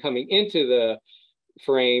something coming into the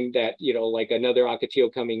frame that, you know, like another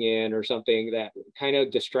ocotillo coming in or something that kind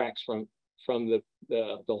of distracts from the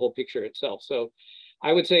whole picture itself. So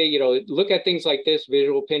I would say, you know, look at things like this,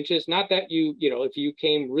 visual pinches, not that you know, if you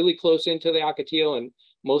came really close into the ocotillo and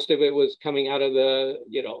most of it was coming out of the,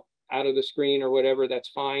 you know, out of the screen or whatever, that's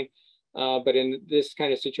fine. But in this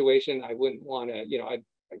kind of situation, I wouldn't want to, you know, I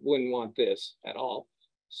wouldn't want this at all.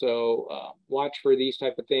 So watch for these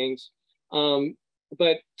type of things.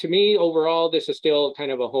 But to me, overall, this is still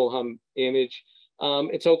kind of a ho-hum image.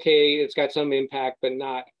 It's okay. It's got some impact, but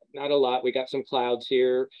not a lot. We got some clouds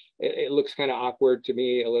here. It looks kind of awkward to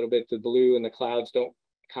me a little bit. The blue and the clouds don't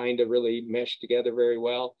kind of really mesh together very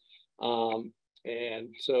well.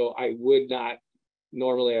 And so I would not,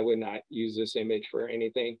 normally I would not use this image for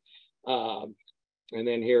anything. And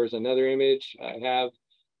then here's another image I have.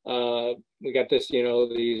 We got this, you know,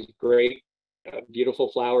 these great,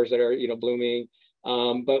 beautiful flowers that are, you know, blooming.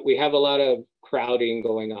 But we have a lot of crowding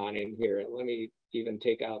going on in here. Let me even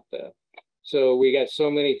take out the, so we got so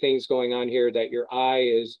many things going on here that your eye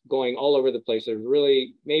is going all over the place. There's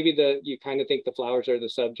really, maybe you kind of think the flowers are the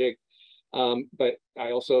subject. But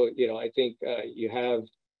I also, you know, I think you have,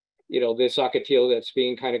 you know, this ocotillo that's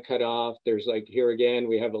being kind of cut off. There's like here again,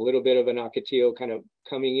 we have a little bit of an ocotillo kind of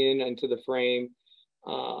coming in into the frame.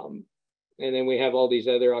 And then we have all these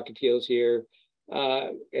other ocotillos here.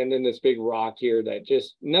 And then this big rock here that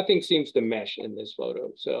just, nothing seems to mesh in this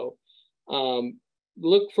photo. So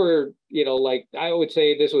look for, you know, like I would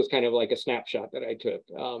say this was kind of like a snapshot that I took.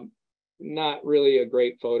 Not really a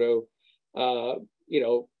great photo. You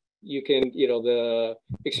know, you can, you know, the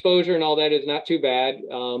exposure and all that is not too bad.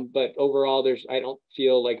 But overall, I don't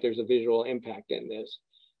feel like there's a visual impact in this.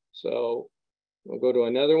 So we'll go to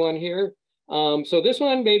another one here. So this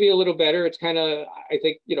one may be a little better. It's kind of, I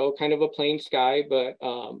think, you know, kind of a plain sky, but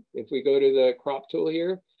if we go to the crop tool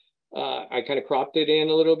here, I kind of cropped it in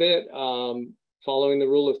a little bit, following the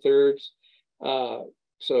rule of thirds.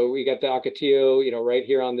 So we got the ocotillo, you know, right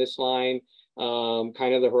here on this line,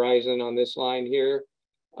 kind of the horizon on this line here.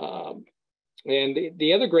 And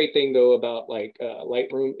the other great thing though about like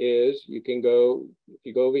Lightroom is you can go, if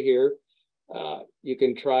you go over here, you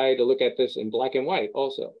can try to look at this in black and white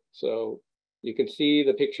also. So you can see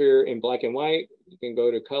the picture in black and white. You can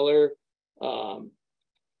go to color.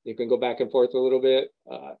 You can go back and forth a little bit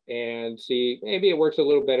and see, maybe it works a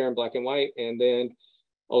little better in black and white. And then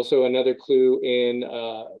also another clue in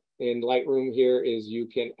Lightroom here is you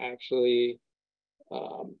can actually,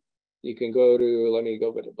 you can go to, let me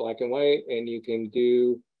go to black and white, and you can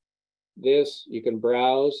do this. You can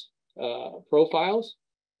browse profiles,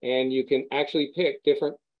 and you can actually pick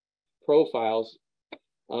different profiles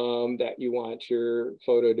that you want your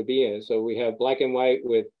photo to be in. So we have black and white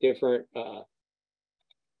with different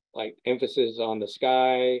like emphasis on the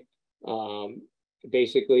sky,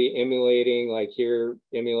 basically emulating, like here,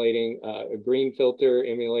 emulating a green filter,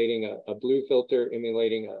 emulating a blue filter,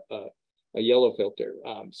 emulating a yellow filter.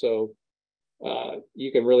 So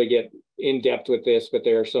you can really get in depth with this, but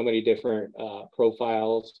there are so many different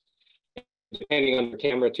profiles. Depending on your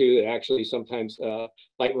camera too, that actually sometimes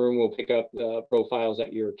Lightroom will pick up the profiles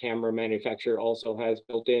that your camera manufacturer also has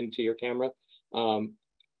built into your camera.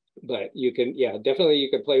 But you can, yeah, definitely you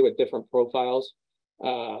can play with different profiles.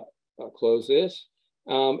 I'll close this.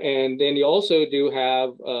 And then you also do have,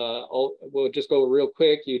 we'll just go real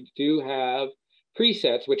quick, you do have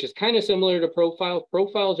presets, which is kind of similar to profiles.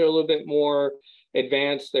 Profiles are a little bit more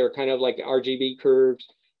advanced. They're kind of like RGB curves.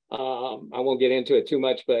 I won't get into it too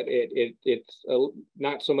much, but it's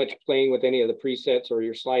not so much playing with any of the presets or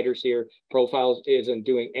your sliders here. Profiles isn't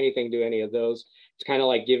doing anything to any of those. It's kind of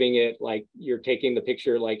like giving it, like you're taking the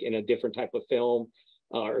picture like in a different type of film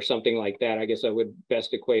or something like that. I guess I would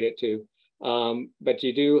best equate it to. But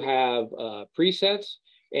you do have presets,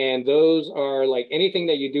 and those are like anything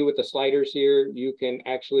that you do with the sliders here, you can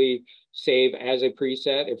actually save as a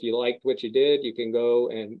preset. If you liked what you did, you can go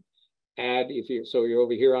and add, so you're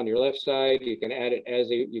over here on your left side, you can add it as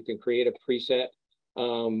you can create a preset.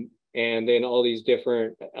 And then all these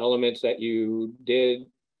different elements that you did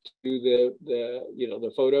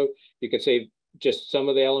the photo. You can save just some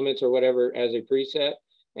of the elements or whatever as a preset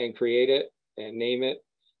and create it and name it.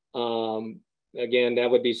 Again, that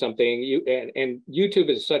would be something and YouTube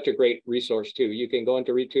is such a great resource too. You can go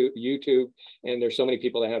into YouTube and there's so many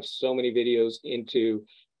people that have so many videos into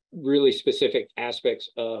really specific aspects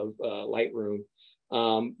of Lightroom.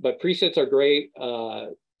 But presets are great.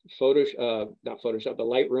 Not Photoshop, but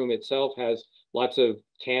Lightroom itself has lots of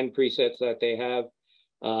canned presets that they have,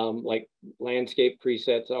 like landscape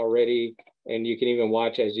presets already. And you can even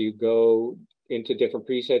watch as you go into different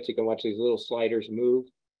presets, you can watch these little sliders move.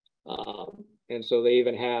 And so they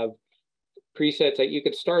even have presets that you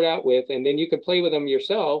could start out with, and then you can play with them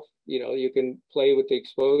yourself. You can play with the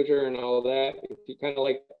exposure and all of that. If you kind of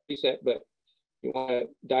like the preset, but you want to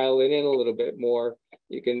dial it in a little bit more,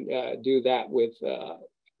 you can do that with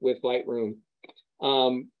Lightroom.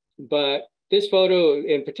 But this photo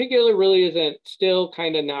in particular really isn't, still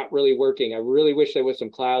kind of not really working. I really wish there was some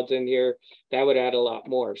clouds in here. That would add a lot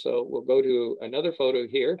more. So we'll go to another photo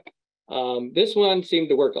here. This one seemed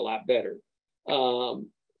to work a lot better.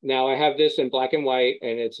 Now I have this in black and white,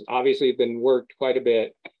 and it's obviously been worked quite a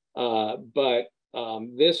bit. But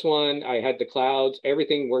this one, I had the clouds,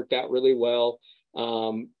 everything worked out really well.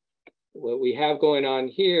 What we have going on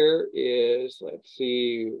here is, let's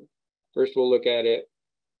see, first we'll look at it.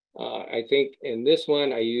 I think in this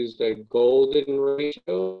one, I used a golden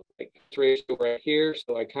ratio, like ratio right here.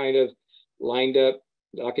 So I kind of lined up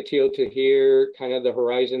the Ocotillo to here, kind of the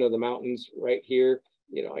horizon of the mountains right here.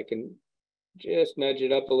 I can just nudge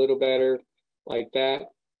it up a little better like that.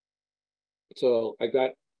 So I've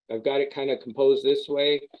got it kind of composed this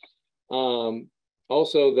way.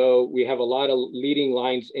 Also, though, we have a lot of leading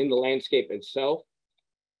lines in the landscape itself.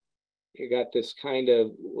 You got this kind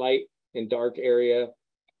of light and dark area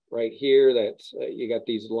right here. That's you got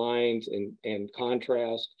these lines and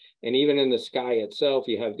contrast, and even in the sky itself,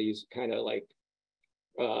 you have these kind of like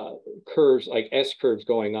curves, like S curves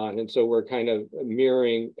going on. And so we're kind of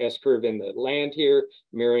mirroring S curve in the land here,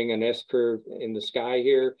 mirroring an S curve in the sky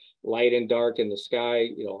here, light and dark in the sky,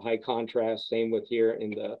 high contrast, same with here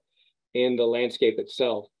in the landscape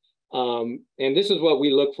itself. And this is what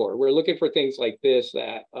we look for. We're looking for things like this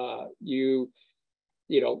that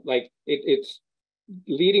like it's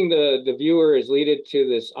leading the viewer is leaded to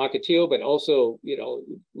this Ocotillo, but also,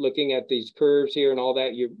 looking at these curves here and all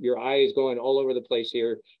that, your eye is going all over the place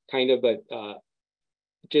here, kind of, but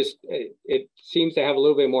just it seems to have a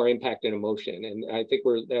little bit more impact and emotion. And I think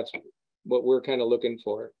that's what we're kind of looking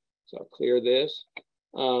for. So I'll clear this.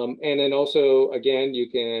 And then also, again, you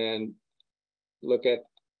can look at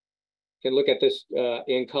this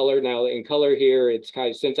in color. Now in color here, it's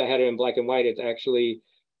kind of, since I had it in black and white, it's actually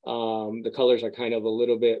the colors are kind of a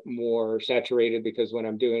little bit more saturated, because what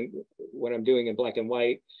I'm doing in black and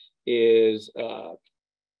white is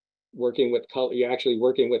working with color. You're actually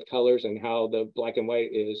working with colors, and how the black and white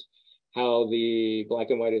is actually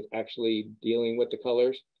dealing with the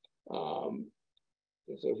colors. So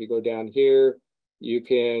if you go down here, you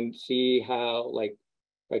can see how, like,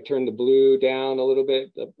 if I turn the blue down a little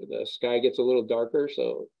bit, the sky gets a little darker.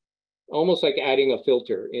 So almost like adding a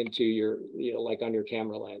filter into your, like on your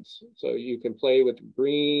camera lens. So you can play with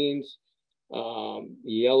greens,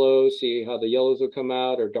 yellows, see how the yellows will come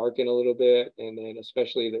out or darken a little bit. And then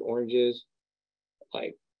especially the oranges,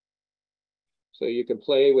 so you can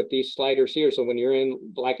play with these sliders here. So when you're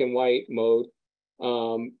in black and white mode,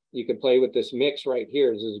 you can play with this mix right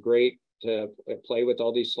here. This is great to play with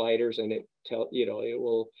all these sliders, and it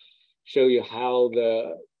will show you how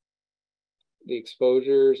the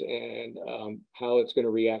exposures and how it's going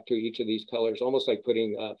to react to each of these colors, almost like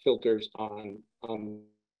putting filters on.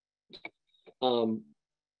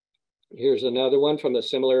 Here's another one from the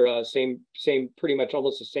similar, same, pretty much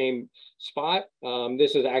almost the same spot.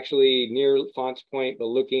 This is actually near Fonts Point, but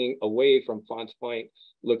looking away from Fonts Point,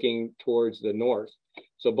 looking towards the north.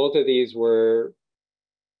 So both of these were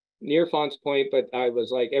near Fonts Point, but I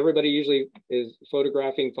was like, everybody usually is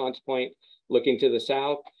photographing Fonts Point looking to the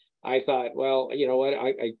south. I thought, well, you know what,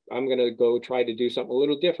 I'm going to go try to do something a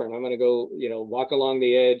little different. I'm going to go, walk along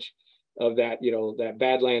the edge of that, that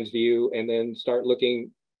Badlands view, and then start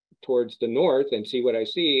looking towards the north and see what I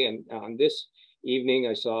see. And on this evening,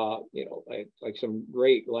 I saw, like some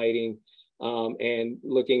great lighting, and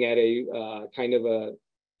looking at a kind of a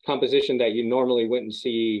composition that you normally wouldn't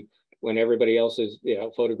see when everybody else is,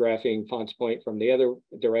 photographing Fonts Point from the other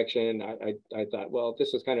direction. I thought, well,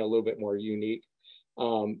 this is kind of a little bit more unique.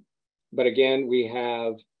 But again, we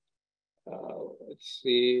have, let's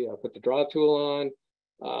see, I'll put the draw tool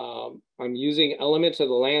on. I'm using elements of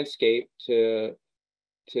the landscape to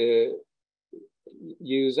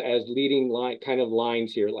use as leading line kind of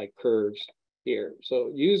lines here, like curves here.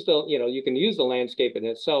 So use the, you can use the landscape in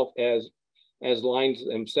itself as lines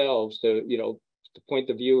themselves to, to point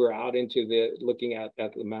the viewer out into the, looking at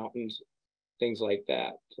the mountains, things like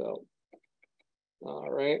that. So,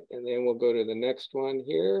 all right, and then we'll go to the next one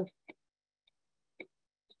here.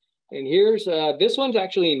 And here's, this one's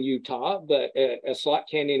actually in Utah, but a slot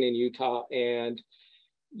canyon in Utah. And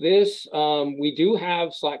this, we do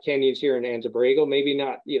have slot canyons here in Anza-Borrego, maybe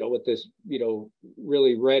not, with this,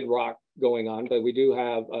 really red rock going on, but we do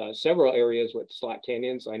have several areas with slot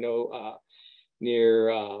canyons. I know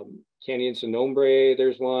near Canyon Sin Nombre,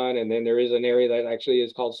 there's one, and then there is an area that actually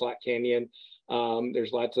is called Slot Canyon.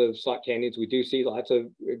 There's lots of slot canyons. We do see lots of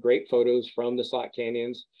great photos from the slot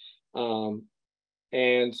canyons.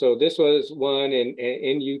 And so this was one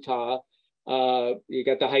in Utah. You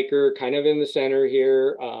got the hiker kind of in the center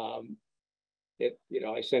here. I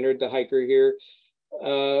centered the hiker here.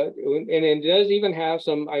 And it does even have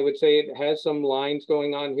some, I would say it has some lines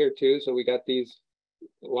going on here too. So we got these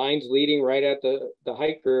lines leading right at the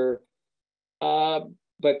hiker.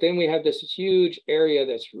 But then we have this huge area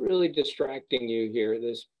that's really distracting you here.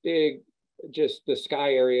 This big, just the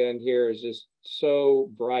sky area in here is just so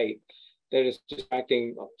bright that it's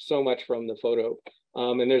distracting so much from the photo.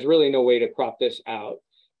 And there's really no way to crop this out.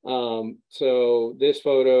 So this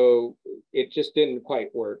photo, it just didn't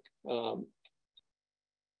quite work.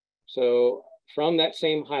 So from that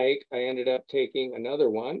same hike, I ended up taking another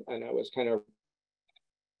one, and I was kind of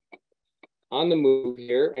on the move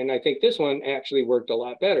here. And I think this one actually worked a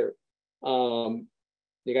lot better. You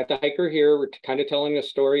got the hiker here. We're kind of telling a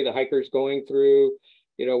story. The hiker's going through,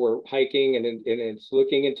 we're hiking and it's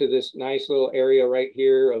looking into this nice little area right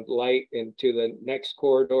here of light into the next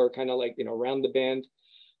corridor, kind of like, around the bend.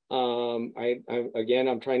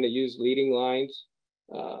 I'm trying to use leading lines.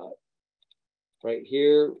 Right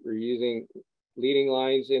here, we're using leading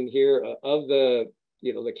lines in here of the,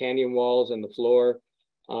 the canyon walls and the floor.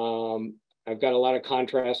 I've got a lot of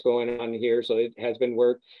contrast going on here, so it has been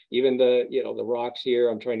worked. Even the, the rocks here,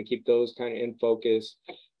 I'm trying to keep those kind of in focus.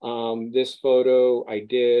 This photo I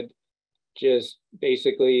did just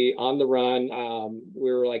basically on the run.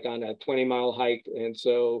 We were like on a 20-mile hike, and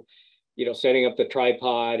so, setting up the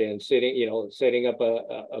tripod and setting up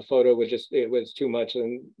a photo was just, it was too much.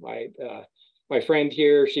 And my friend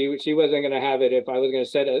here, she wasn't going to have it if I was going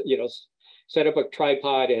to set up a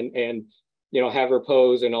tripod and have her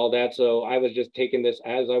pose and all that. So I was just taking this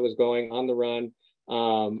as I was going on the run,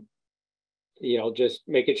 just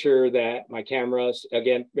making sure that my camera,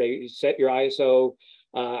 again, set your ISO.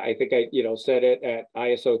 I think I, set it at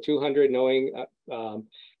ISO 200, knowing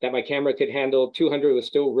that my camera could handle 200 was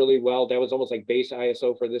still really well. That was almost like base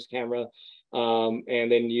ISO for this camera.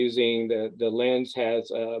 And then using the lens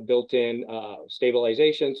has built-in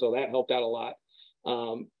stabilization, so that helped out a lot.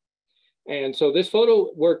 And so this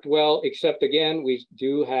photo worked well, except again, we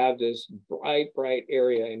do have this bright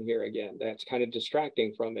area in here again. That's kind of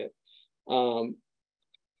distracting from it.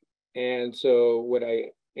 And so what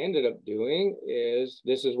I ended up doing is,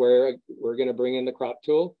 this is where we're going to bring in the crop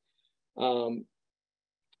tool.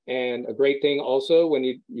 And a great thing also when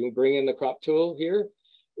you bring in the crop tool here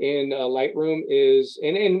in Lightroom is,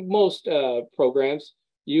 and in most programs,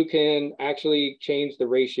 you can actually change the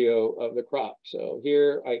ratio of the crop. So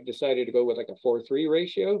here I decided to go with like a 4:3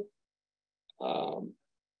 ratio.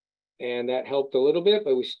 And that helped a little bit,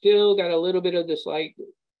 but we still got a little bit of this light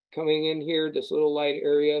coming in here, this little light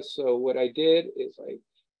area. So what I did is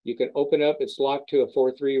you can open up, it's locked to a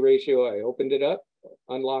 4:3 ratio. I opened it up,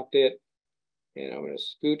 unlocked it, and I'm going to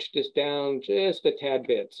scooch this down just a tad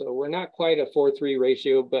bit. So we're not quite a 4:3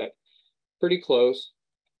 ratio, but pretty close.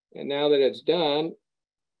 And now that it's done,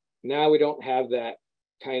 now we don't have that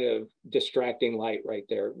kind of distracting light right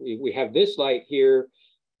there. We have this light here,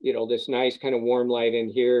 this nice kind of warm light in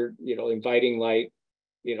here, inviting light,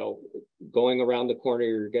 going around the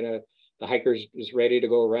corner. The hiker's is ready to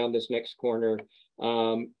go around this next corner.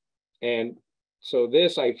 And so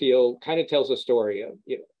this, I feel, kind of tells a story of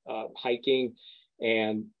hiking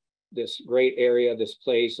and this great area, this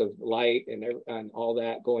place of light and all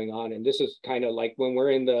that going on. And this is kind of like when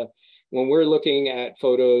we're looking at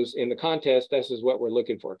photos in the contest, this is what we're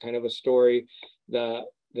looking for, kind of a story. The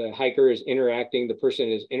hiker is interacting, the person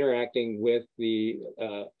is interacting with the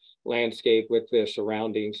landscape, with the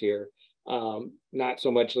surroundings here. Not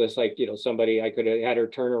so much this like, somebody, I could have had her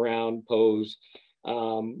turn around, pose.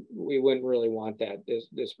 We wouldn't really want that.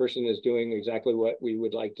 This person is doing exactly what we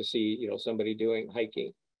would like to see, somebody doing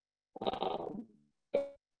hiking.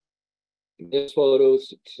 This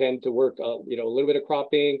photos tend to work, you know, a little bit of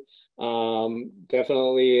cropping,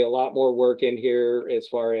 definitely a lot more work in here as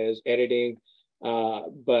far as editing,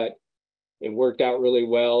 but it worked out really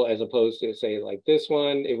well as opposed to say like this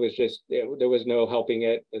one. It was just, there was no helping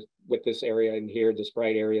it with this area in here, this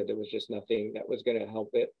bright area. There was just nothing that was going to help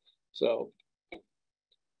it. So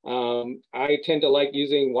I tend to like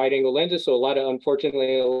using wide angle lenses. So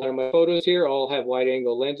unfortunately, a lot of my photos here all have wide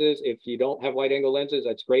angle lenses. If you don't have wide angle lenses,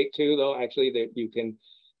 that's great too, though, actually, that you can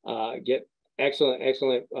get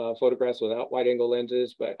excellent photographs without wide angle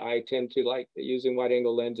lenses, but I tend to like using wide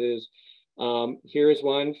angle lenses. Here is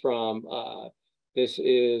one from, this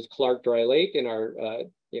is Clark Dry Lake in our,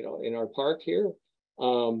 you know, in our park here.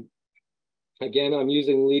 Again, I'm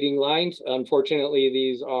using leading lines. Unfortunately,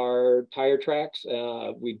 these are tire tracks.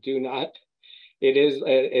 We do not, it is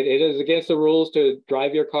against the rules to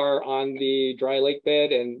drive your car on the dry lake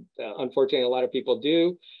bed, and unfortunately, a lot of people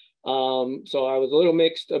do. So I was a little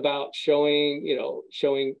mixed about showing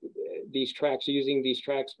these tracks, using these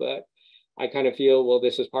tracks, but I kind of feel, well,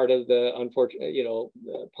 this is part of the unfortunate, you know,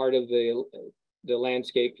 part of the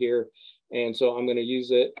landscape here, and so I'm going to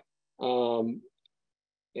use it.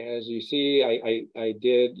 As you see, I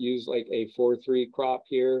did use like a 4:3 crop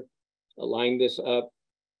here, align this up,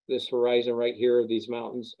 this horizon right here of these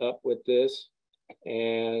mountains up with this.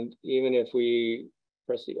 And even if we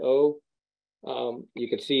press the O, you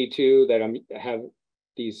can see too that I have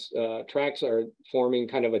these tracks are forming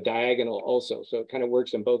kind of a diagonal also. So it kind of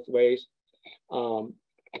works in both ways. And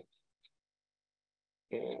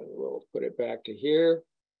we'll put it back to here.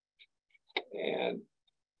 And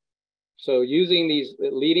so using these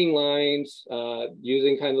leading lines,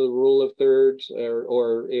 using kind of the rule of thirds,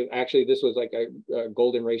 actually this was like a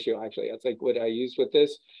golden ratio, actually. That's like what I used with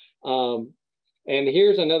this. And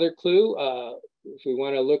here's another clue. If we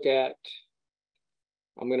want to look at,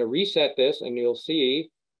 I'm going to reset this and you'll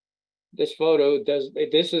see this photo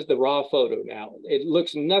this is the raw photo now. It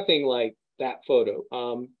looks nothing like that photo.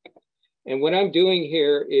 And what I'm doing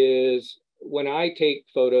here is, when I take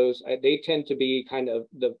photos, they tend to be kind of,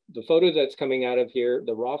 the photo that's coming out of here,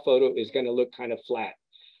 the raw photo is going to look kind of flat.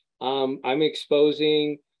 I'm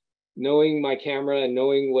exposing, knowing my camera and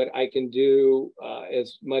knowing what I can do,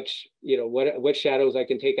 as much, you know, what shadows I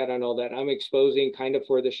can take out and all that. I'm exposing kind of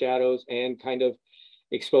for the shadows and kind of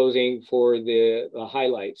exposing for the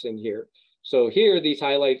highlights in here. So here, these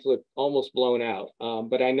highlights look almost blown out.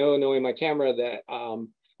 But I know, knowing my camera, that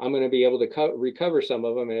I'm going to be able to recover some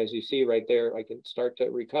of them. And as you see right there, I can start to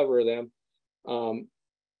recover them. And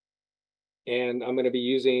I'm going to be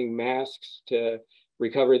using masks to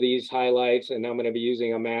recover these highlights. And I'm going to be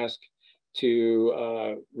using a mask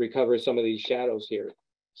to recover some of these shadows here.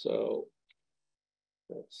 So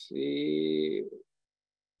let's see.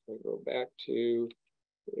 We'll go back to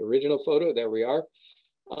the original photo. There we are.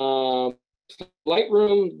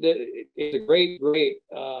 Lightroom is a great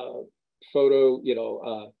photo, you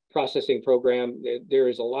know, processing program. There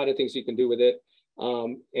is a lot of things you can do with it.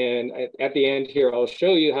 And at the end here, I'll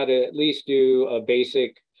show you how to at least do a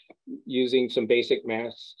basic, using some basic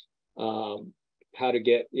masks, how to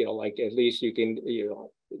get, you know, like at least you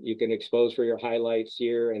can expose for your highlights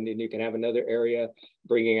here, and then you can have another area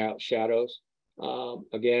bringing out shadows.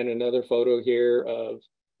 Again, another photo here of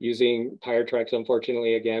using tire tracks,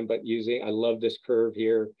 unfortunately, again, but I love this curve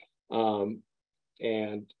here. And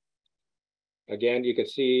again, you can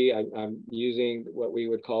see I'm using what we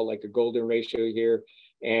would call like a golden ratio here,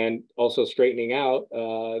 and also straightening out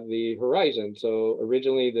the horizon. So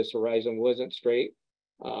originally this horizon wasn't straight.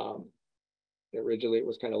 Originally it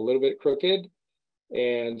was kind of a little bit crooked.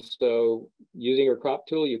 And so using your crop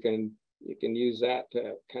tool, you can use that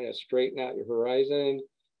to kind of straighten out your horizon.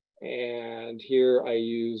 And here I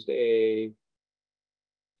used a,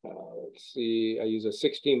 let's see, I use a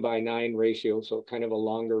 16:9 ratio, so kind of a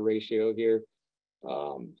longer ratio here.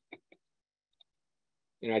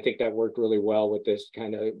 And I think that worked really well with this,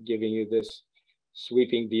 kind of giving you this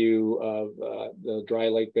sweeping view of the dry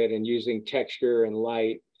lake bed, and using texture and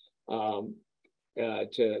light to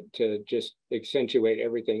just accentuate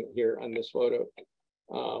everything here on this photo.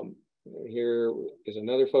 Here is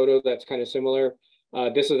another photo that's kind of similar.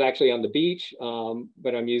 This is actually on the beach,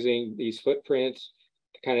 but I'm using these footprints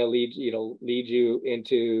to kind of lead you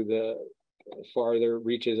into the farther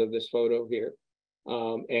reaches of this photo here.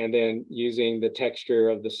 And then using the texture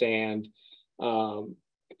of the sand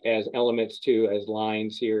as elements too, as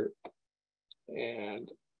lines here. And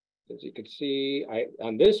as you can see,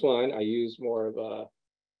 on this one, I used more of a,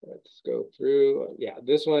 let's go through. Yeah,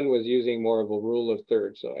 this one was using more of a rule of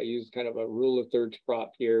thirds. So I used kind of a rule of thirds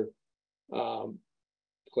prop here,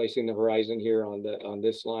 placing the horizon here on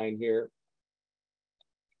this line here.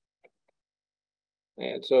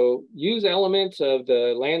 And so use elements of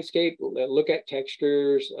the landscape, look at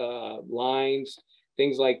textures, lines,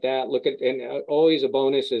 things like that. Look at, and always a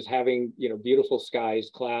bonus is having, you know, beautiful skies,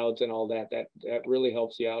 clouds and all that. That really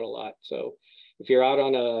helps you out a lot. So if you're out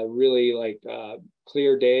on a really like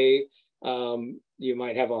clear day, you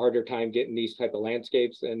might have a harder time getting these type of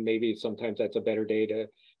landscapes, and maybe sometimes that's a better day to,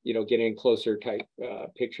 you know, get in closer type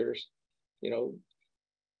pictures, you know.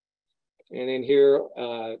 And then here,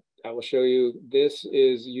 I will show you, this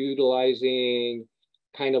is utilizing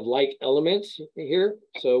kind of like elements here.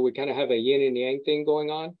 So we kind of have a yin and yang thing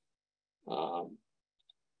going on.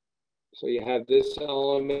 So you have this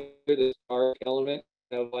element, this dark element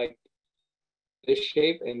of like this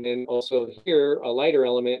shape, and then also here, a lighter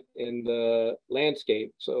element in the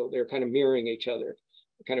landscape. So they're kind of mirroring each other,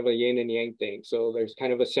 kind of a yin and yang thing. So there's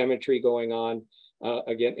kind of a symmetry going on.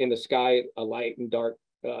 Again, in the sky, a light and dark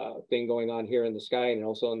thing going on here in the sky, and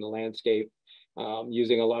also in the landscape,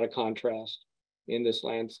 using a lot of contrast in this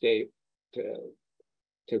landscape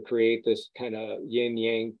to create this kind of yin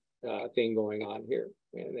yang thing going on here.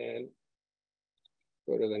 And then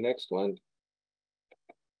go to the next one.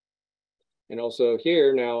 And also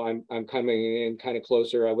here now I'm coming in kind of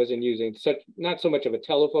closer. I wasn't using not so much of a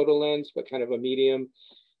telephoto lens, but kind of a medium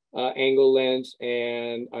angle lens.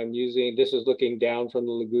 And I'm using, this is looking down from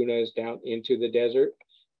the lagunas down into the desert.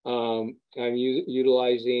 I'm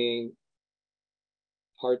utilizing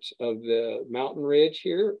parts of the mountain ridge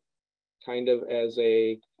here, kind of as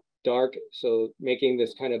a dark, so making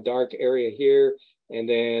this kind of dark area here, and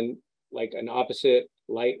then like an opposite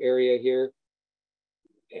light area here.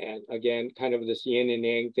 And again, kind of this yin and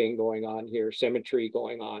yang thing going on here, symmetry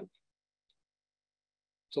going on.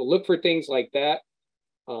 So look for things like that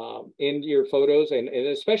in your photos, and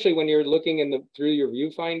especially when you're looking in through your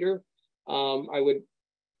viewfinder. I would,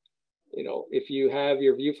 you know, if you have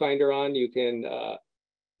your viewfinder on, you can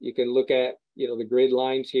look at, you know, the grid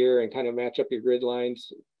lines here and kind of match up your grid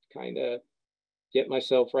lines, kind of get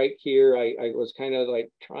myself right here. I was kind of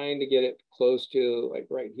like trying to get it close to like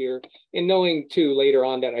right here, and knowing too later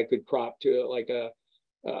on that I could crop to like a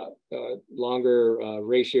longer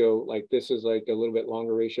ratio. Like this is like a little bit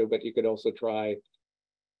longer ratio, but you could also try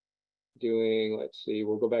doing, let's see,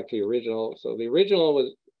 we'll go back to the original. So the original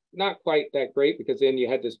was not quite that great, because then you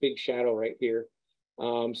had this big shadow right here.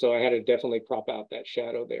 So I had to definitely crop out that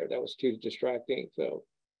shadow there. That was too distracting. So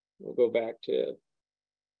we'll go back to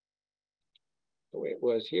the way it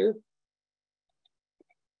was here.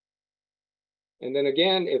 And then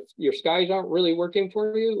again, if your skies aren't really working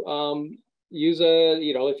for you, use a,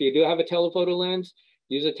 you know, if you do have a telephoto lens,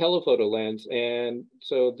 use a telephoto lens. And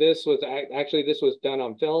so this was actually, this was done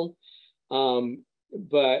on film,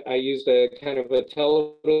 but I used a kind of a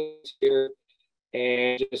telephoto here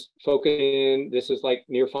and just focus in. This is like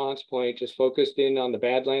near Font's Point, just focused in on the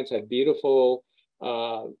Badlands, had beautiful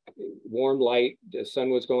warm light. The sun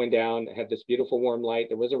was going down, it had this beautiful warm light.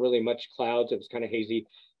 There wasn't really much clouds, it was kind of hazy,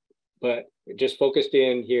 but just focused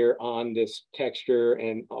in here on this texture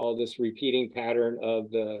and all this repeating pattern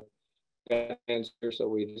of the Badlands here. So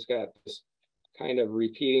we just got this kind of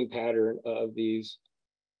repeating pattern of these,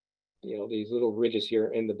 you know, these little ridges here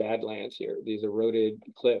in the Badlands here, these eroded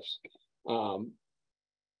cliffs.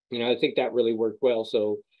 You know, I think that really worked well.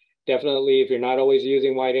 So definitely, if you're not always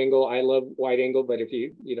using wide angle, I love wide angle, but if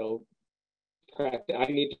you know, practice, I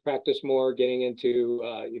need to practice more getting into,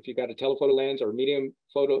 if you got a telephoto lens or medium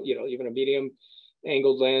photo, you know, even a medium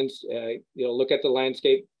angled lens, you know, look at the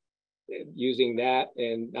landscape using that,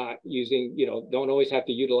 and not using, you know, don't always have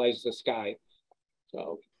to utilize the sky.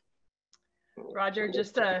 So. Roger,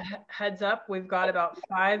 just a heads up, we've got about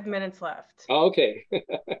 5 minutes left. Okay.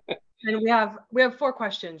 And we have 4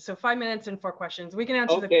 questions, so 5 minutes and 4 questions. We can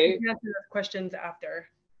answer, okay. the questions after.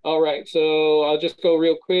 All right, so I'll just go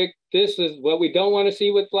real quick. This is what we don't want to see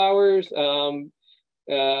with flowers.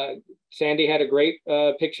 Sandy had a great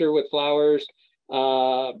picture with flowers.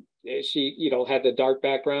 She, you know, had the dark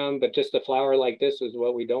background, but just a flower like this is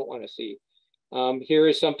what we don't want to see. Here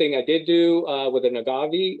is something I did do with an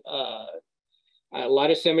agave. A lot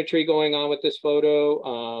of symmetry going on with this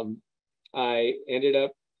photo. I ended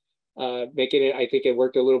up making it, I think it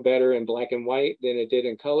worked a little better in black and white than it did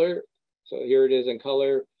in color. So here it is in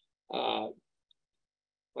color. I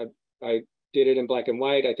did it in black and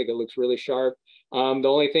white. I think it looks really sharp. The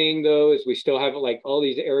only thing though is we still have like all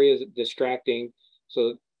these areas distracting.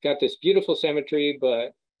 So got this beautiful symmetry,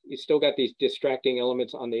 but you still got these distracting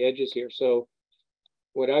elements on the edges here. So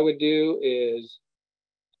what I would do is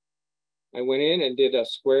I went in and did a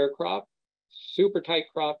square crop, super tight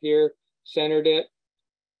crop here, centered it.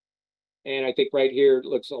 And I think right here it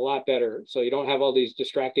looks a lot better. So you don't have all these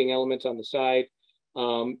distracting elements on the side.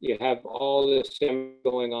 You have all this stem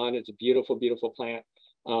going on. It's a beautiful, beautiful plant.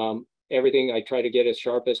 Everything I try to get as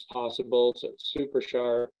sharp as possible, so it's super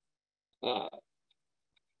sharp.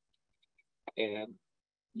 And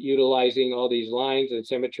utilizing all these lines and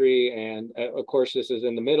symmetry. And of course, this is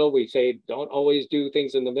in the middle. We say don't always do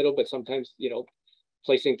things in the middle, but sometimes, you know,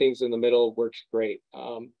 placing things in the middle works great.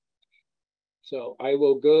 So I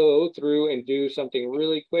will go through and do something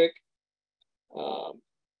really quick. So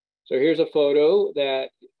here's a photo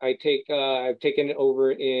that I've taken it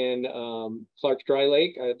over in Clark's Dry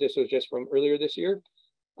Lake. This was just from earlier this year.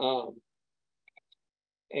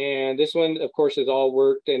 And this one, of course, is all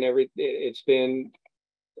worked and it's been,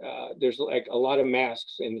 there's like a lot of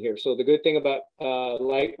masks in here. So the good thing about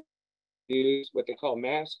Lightroom, use what they call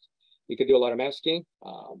masks. You could do a lot of masking.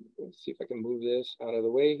 Let's see if I can move this out of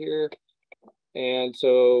the way here. And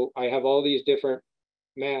so I have all these different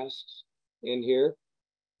masks in here.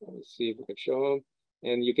 Let's see if we can show them.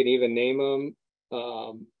 And you can even name them.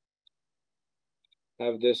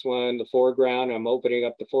 Have this one, the foreground. I'm opening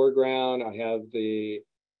up the foreground. I have the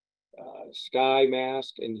sky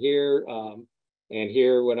mask in here. And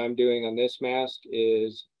here, what I'm doing on this mask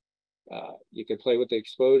is you can play with the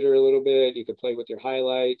exposure a little bit. You can play with your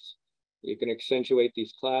highlights. You can accentuate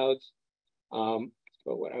these clouds.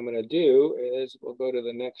 But what I'm going to do is we'll go to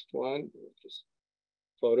the next one, just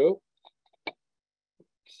photo.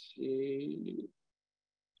 Let's see.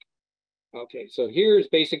 Okay, so here's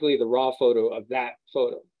basically the raw photo of that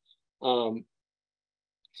photo.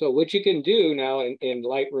 So what you can do now in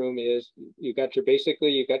Lightroom is you got your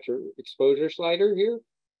exposure slider here.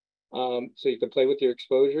 So you can play with your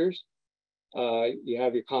exposures. You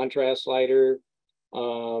have your contrast slider,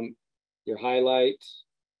 your highlights.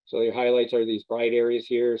 So your highlights are these bright areas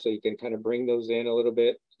here, so you can kind of bring those in a little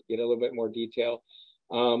bit, get a little bit more detail.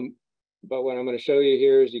 But what I'm going to show you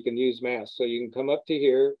here is you can use masks. So you can come up to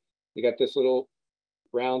here. You got this little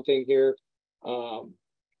round thing here.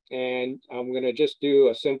 And I'm going to just do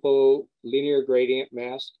a simple linear gradient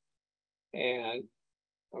mask. And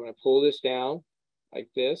I'm going to pull this down like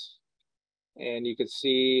this. And you can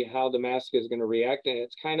see how the mask is going to react. And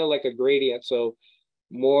it's kind of like a gradient. So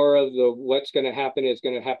more of what's going to happen is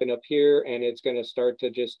going to happen up here, and it's going to start to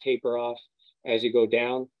just taper off as you go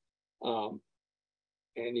down.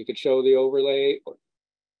 And you can show the overlay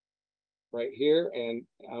right here. And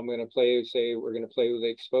I'm going to we're going to play with the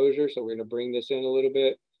exposure. So we're going to bring this in a little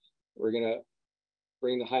bit. We're going to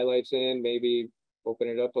bring the highlights in, maybe open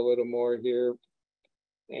it up a little more here.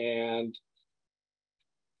 And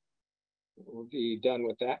we'll be done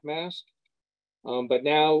with that mask. But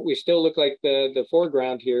now we still look like the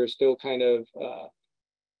foreground here is still kind of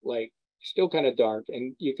dark,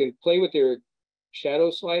 and you can play with your shadow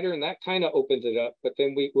slider, and that kind of opens it up. But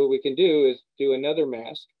then what we can do is do another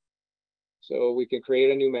mask. So we can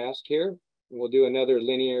create a new mask here, and we'll do another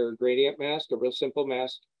linear gradient mask, a real simple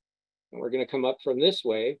mask. And we're going to come up from this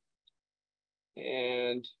way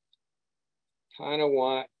and kind of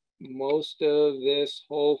want most of this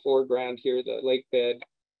whole foreground here, the lake bed,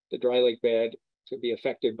 the dry lake bed, to be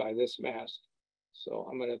affected by this mask. So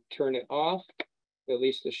I'm going to turn it off, at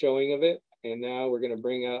least the showing of it. And now we're going to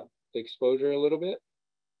bring out the exposure a little bit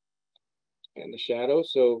and the shadow.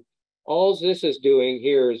 So all this is doing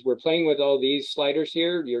here is we're playing with all these sliders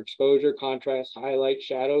here, your exposure, contrast, highlight,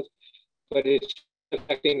 shadows, but it's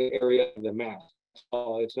affecting the area of the mask.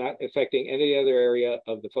 It's not affecting any other area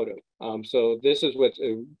of the photo. So this is what's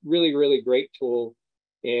a really, really great tool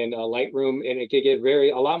in Lightroom, and it can get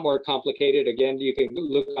a lot more complicated. Again, you can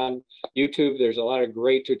look on YouTube. There's a lot of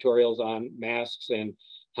great tutorials on masks and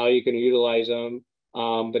how you can utilize them.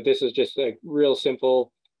 But this is just a real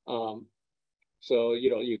simple. So, you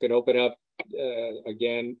know, you can open up,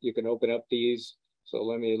 again, you can open up these. So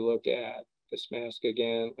let me look at this mask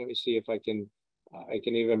again. Let me see if I can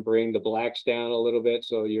even bring the blacks down a little bit.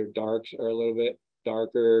 So your darks are a little bit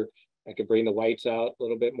darker. I could bring the whites out a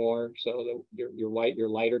little bit more, so that your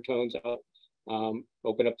lighter tones out.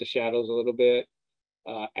 Open up the shadows a little bit,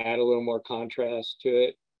 add a little more contrast to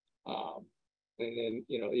it, and then,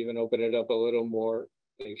 you know, even open it up a little more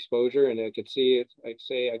exposure. And I could see if I'd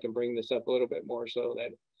say I can bring this up a little bit more so that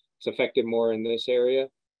it's affected more in this area.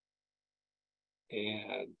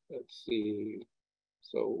 And let's see,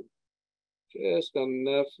 so just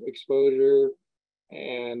enough exposure,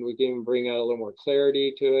 and we can bring out a little more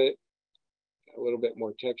clarity to it, a little bit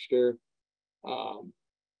more texture.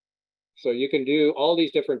 So you can do all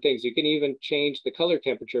these different things. You can even change the color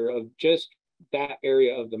temperature of just that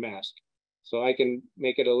area of the mask. So I can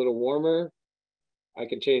make it a little warmer. I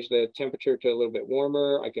can change the temperature to a little bit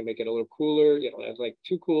warmer. I can make it a little cooler. You know, that's like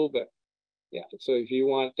too cool, but Yeah, so if you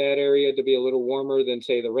want that area to be a little warmer than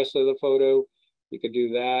say the rest of the photo, you could do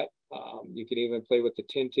that. You could even play with the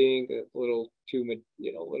tinting, a little too,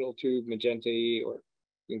 little too magenta-y, or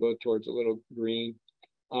you can go towards a little green.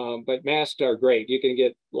 But masks are great. You can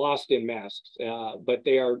get lost in masks, but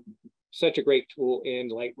they are such a great tool in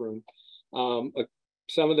Lightroom.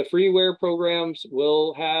 Some of the freeware programs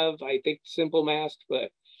will have, I think, simple masks,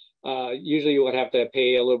 but usually you would have to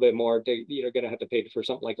pay a little bit more. You're going to have to pay for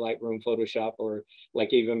something like Lightroom, Photoshop, or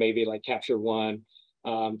like even maybe like Capture One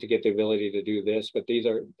to get the ability to do this. But these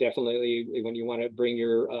are definitely, when you want to bring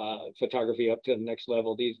your photography up to the next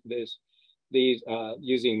level, these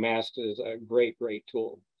using masks is a great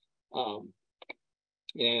tool.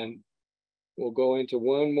 And we'll go into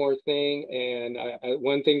one more thing. And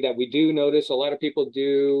one thing that we do notice a lot of people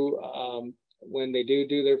do when they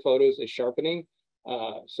do their photos is sharpening.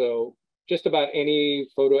 So just about any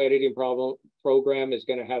photo editing program is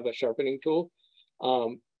going to have a sharpening tool.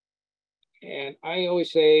 And I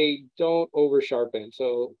always say, don't over sharpen.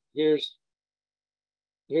 So here's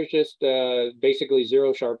just basically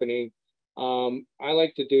zero sharpening. I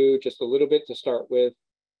like to do just a little bit to start with.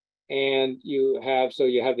 And you have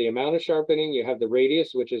the amount of sharpening, you have the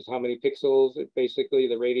radius, which is how many pixels, basically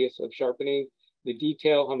the radius of sharpening, the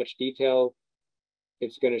detail, how much detail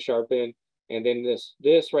it's going to sharpen. And then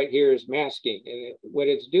this right here is masking. And what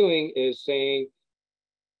it's doing is saying,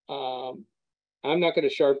 I'm not going to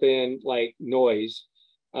sharpen like noise.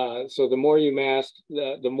 So the more you mask,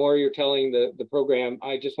 the more you're telling the program,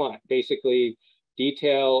 I just want basically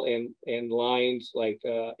detail and lines, like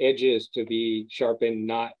edges, to be sharpened,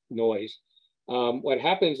 not noise. What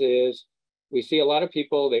happens is we see a lot of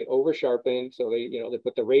people, they over sharpen. So they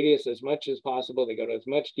put the radius as much as possible. They go to as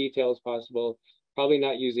much detail as possible, probably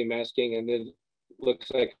not using masking, and then it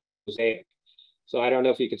looks like mosaic. So I don't know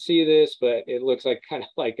if you can see this, but it looks like kind of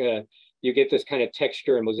like you get this kind of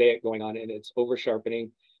texture and mosaic going on, and it's over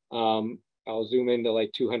sharpening. I'll zoom into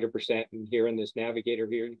like 200%, and here in this navigator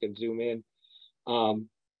here, you can zoom in.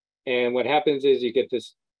 And what happens is you get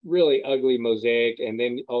this really ugly mosaic, and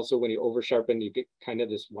then also when you over sharpen, you get kind of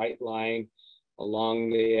this white line along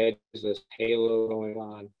the edge, this halo going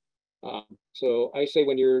on. So I say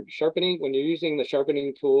when you're using the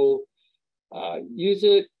sharpening tool, use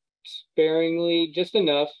it sparingly, just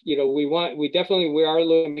enough. We are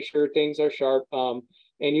looking to make sure things are sharp, and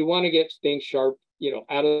you want to get things sharp,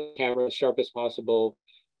 out of the camera as sharp as possible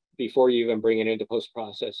before you even bring it into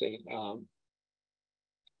post-processing.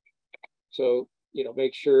 So,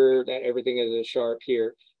 make sure that everything is as sharp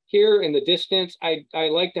here. Here in the distance, I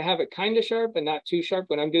like to have it kind of sharp and not too sharp.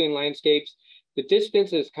 When I'm doing landscapes, the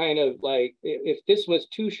distance is kind of like, if this was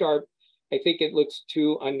too sharp, I think it looks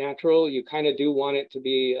too unnatural. You kind of do want it to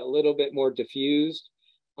be a little bit more diffused.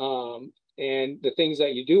 And the things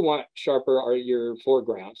that you do want sharper are your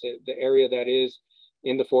foregrounds, the area that is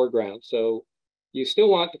in the foreground. So you still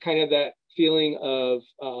want that feeling of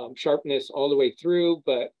sharpness all the way through,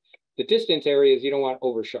 but the distance areas, you don't want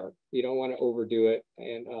over sharp. You don't want to overdo it.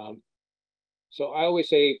 And so I always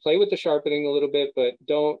say, play with the sharpening a little bit, but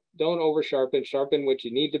don't over sharpen. Sharpen what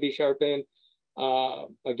you need to be sharpened.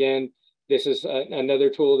 Again, this is another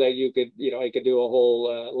tool that you could, I could do a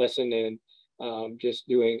whole lesson in just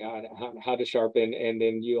doing how to sharpen. And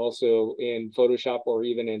then you also, in Photoshop or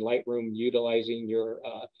even in Lightroom, utilizing your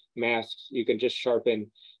masks, you can just sharpen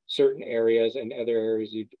certain areas, and other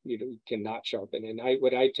areas you cannot sharpen. And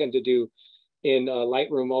what I tend to do in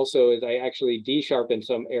Lightroom also is I actually de-sharpen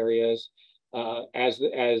some areas, as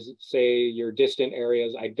say your distant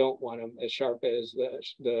areas. I don't want them as sharp as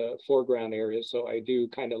the foreground areas, so I do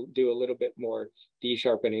kind of do a little bit more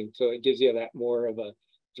de-sharpening, so it gives you that more of a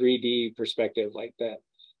 3D perspective, like that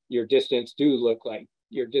your distant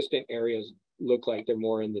areas look like they're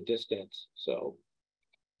more in the distance. So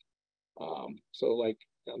so like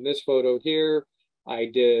on this photo here, I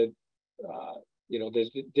did,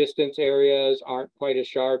 the distance areas aren't quite as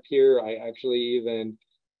sharp here. I actually even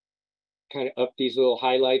kind of up these little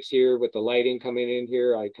highlights here with the lighting coming in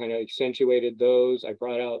here. I kind of accentuated those. I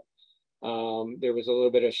brought out, there was a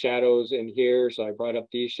little bit of shadows in here, so I brought up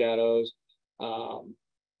these shadows. And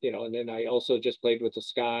then I also just played with the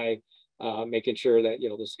sky, making sure that,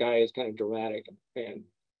 the sky is kind of dramatic.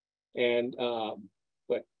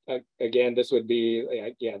 But again, this would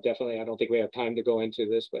be, yeah, definitely, I don't think we have time to go into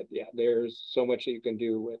this, but yeah, there's so much that you can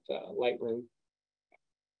do with Lightroom.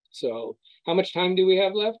 So how much time do we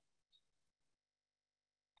have left?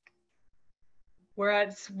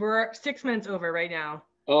 We're 6 minutes over right now.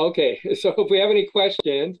 Okay, so if we have any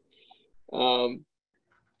questions, I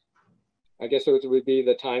guess it would be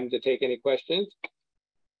the time to take any questions.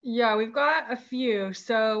 Yeah, we've got a few.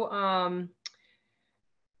 So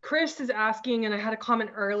Chris is asking, and I had a comment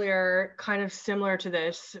earlier kind of similar to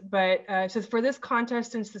this, but it says, for this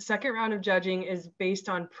contest, since the second round of judging is based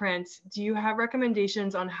on prints, do you have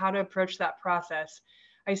recommendations on how to approach that process?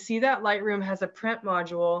 I see that Lightroom has a print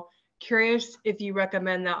module. Curious if you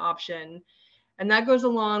recommend that option. And that goes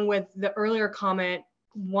along with the earlier comment,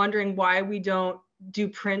 wondering why we don't do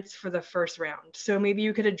prints for the first round. So maybe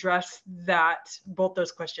you could address that, both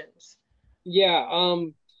those questions. Yeah.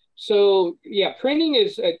 So yeah, printing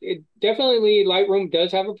is definitely Lightroom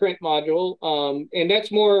does have a print module, and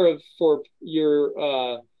that's more of for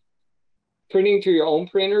your printing to your own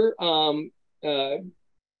printer.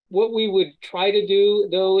 What we would try to do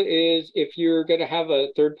though is if you're going to have a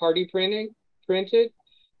third party printed,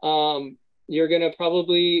 you're going to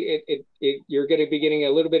probably you're going to be getting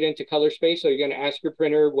a little bit into color space. So you're going to ask your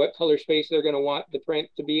printer what color space they're going to want the print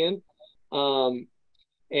to be in.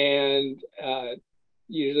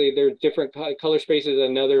 Usually there's different color spaces,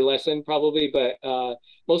 another lesson probably, but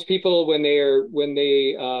most people when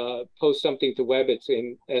they post something to web, it's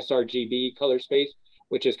in sRGB color space,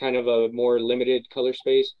 which is kind of a more limited color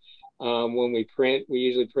space. When we print, we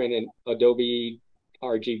usually print in Adobe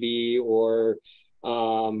RGB or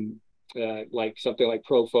like something like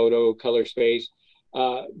ProPhoto color space.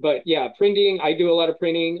 But yeah, printing, I do a lot of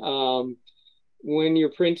printing. When you're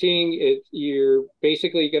printing, you're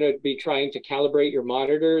basically going to be trying to calibrate your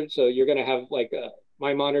monitor. So you're going to have like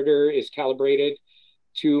my monitor is calibrated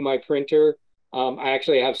to my printer. I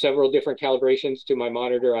actually have several different calibrations to my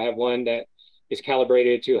monitor. I have one that is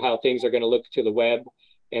calibrated to how things are going to look to the web.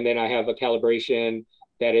 And then I have a calibration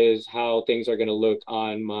that is how things are going to look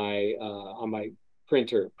on my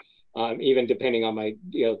printer, even depending on my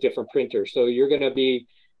different printers. So you're going to be,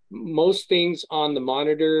 most things on the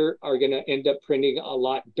monitor are going to end up printing a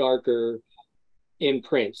lot darker in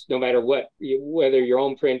prints, no matter what, whether your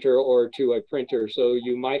own printer or to a printer. So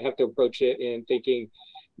you might have to approach it in thinking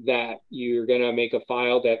that you're going to make a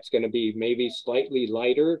file that's going to be maybe slightly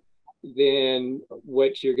lighter than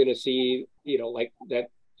what you're going to see, like that,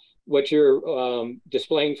 what you're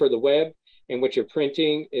displaying for the web and what you're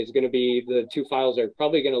printing is going to be, the two files are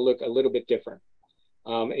probably going to look a little bit different.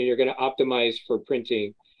 And you're going to optimize for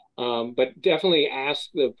printing. But definitely ask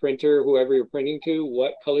the printer, whoever you're printing to,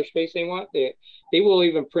 what color space they want. They will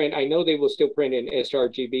even print, I know they will still print in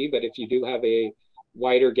sRGB, but if you do have a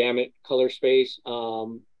wider gamut color space,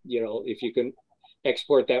 if you can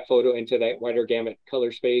export that photo into that wider gamut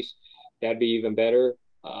color space, that'd be even better.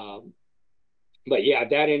 But yeah,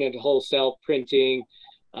 that in a whole self printing,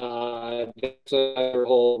 that's a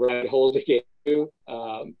whole rabbit hole to get to.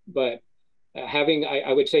 But having,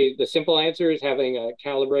 I would say the simple answer is having a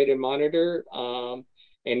calibrated monitor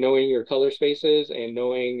and knowing your color spaces and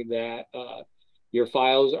knowing that your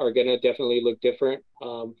files are going to definitely look different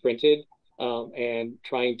printed, and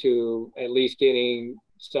trying to at least getting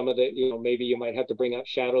some of the, maybe you might have to bring out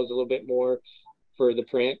shadows a little bit more for the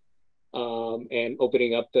print, and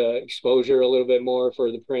opening up the exposure a little bit more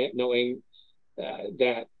for the print, knowing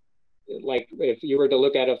that, like if you were to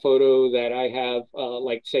look at a photo that I have,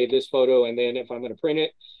 like say this photo, and then if I'm going to print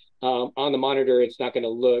it on the monitor, it's not going to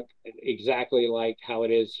look exactly like how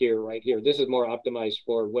it is here, right here. This is more optimized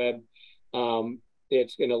for web.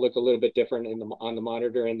 It's going to look a little bit different on the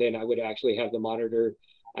monitor, and then I would actually have the monitor.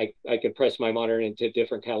 I could press my monitor into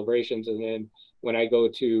different calibrations, and then when I go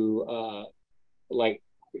to like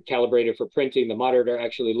calibrated for printing, the monitor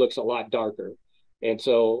actually looks a lot darker. And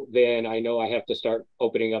so then I know I have to start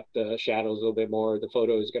opening up the shadows a little bit more. The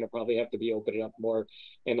photo is going to probably have to be opened up more.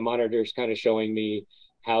 And the monitor is kind of showing me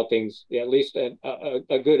how things, at least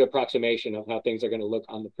a good approximation of how things are going to look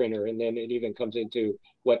on the printer. And then it even comes into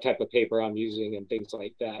what type of paper I'm using and things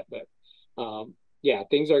like that. But yeah,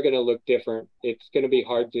 things are going to look different. It's going to be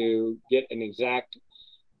hard to get an exact,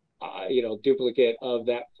 duplicate of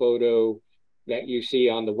that photo that you see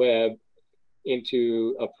on the web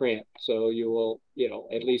into a print. So you will,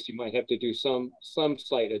 at least you might have to do some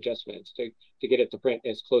slight adjustments to get it to print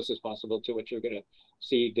as close as possible to what you're going to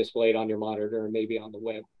see displayed on your monitor and maybe on the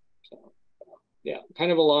web. So yeah,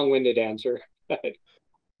 kind of a long-winded answer.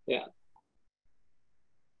 Yeah.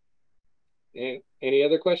 And any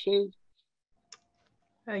other questions?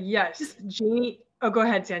 Yes, Jeannie. Oh, go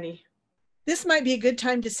ahead, Sandy. This might be a good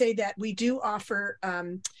time to say that we do offer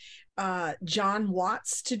John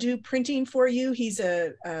Watts to do printing for you. He's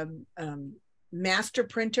a master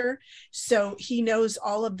printer, so he knows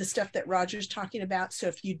all of the stuff that Roger's talking about. So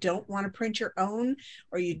if you don't want to print your own,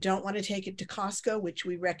 or you don't want to take it to Costco, which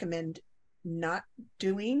we recommend not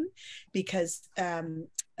doing, because John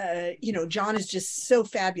is just so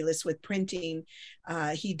fabulous with printing.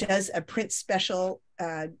 He does a print special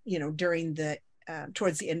during the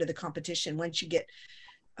towards the end of the competition, once you get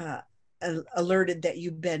alerted that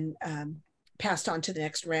you've been passed on to the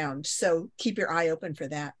next round. So keep your eye open for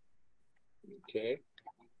that. Okay.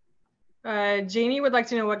 Janie would like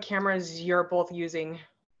to know what cameras you're both using.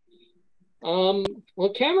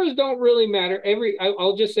 Well, cameras don't really matter.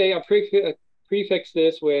 I'll just say I'll prefix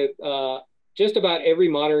this with just about every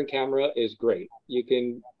modern camera is great. You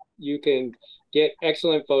can get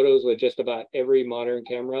excellent photos with just about every modern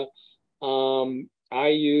camera. I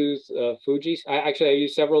use Fuji. I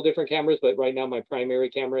use several different cameras, but right now my primary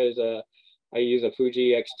camera is I use a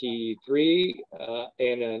Fuji X-T3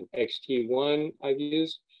 and an X-T1 I've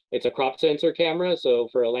used. It's a crop sensor camera, so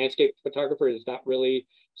for a landscape photographer, it's not really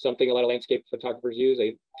something a lot of landscape photographers use.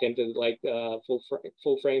 They tend to like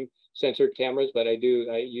full frame censored cameras, but I've been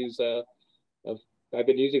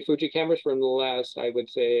using Fuji cameras for the last, I would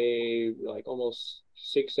say, like almost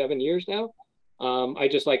 6-7 years now. I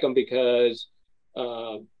just like them because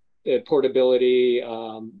the portability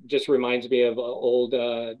just reminds me of old.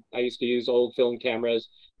 I used to use old film cameras,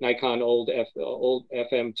 Nikon old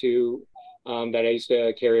FM2 that I used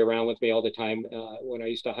to carry around with me all the time when I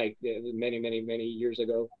used to hike many years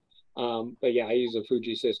ago. But yeah, I use a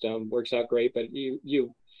Fuji system. Works out great. But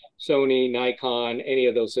you Sony, Nikon, any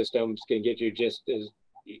of those systems can get you just as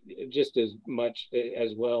much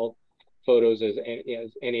as well photos as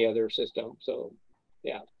any other system. So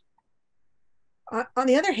yeah. On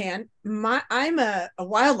the other hand, I'm a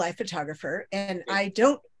wildlife photographer, and I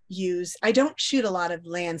don't shoot a lot of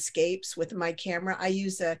landscapes with my camera. I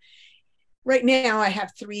use right now I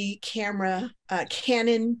have 3 camera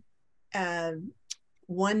Canon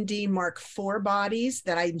 1D Mark IV bodies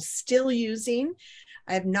that I'm still using.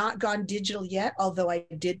 I have not gone digital yet, although I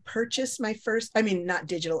did purchase my first, not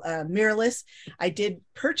digital, mirrorless. I did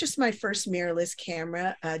purchase my first mirrorless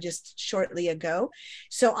camera just shortly ago.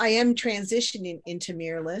 So I am transitioning into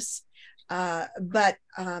mirrorless, but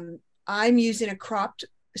I'm using a cropped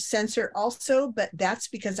sensor also, but that's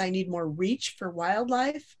because I need more reach for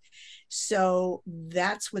wildlife. So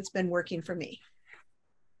that's what's been working for me.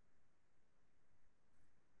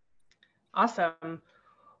 Awesome.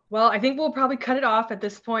 Well, I think we'll probably cut it off at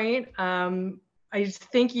this point. I just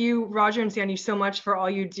thank you, Roger and Sandy, so much for all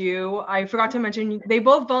you do. I forgot to mention they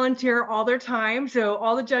both volunteer all their time. So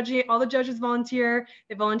all the judges volunteer.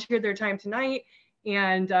 They volunteered their time tonight,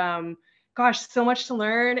 and gosh, so much to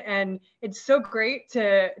learn. And it's so great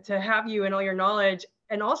to have you and all your knowledge.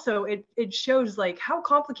 And also, it shows like how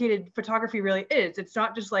complicated photography really is. It's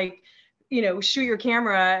not just like, shoot your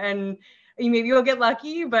camera and maybe you'll get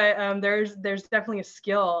lucky, but there's definitely a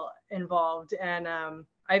skill involved, and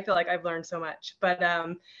I feel like I've learned so much. But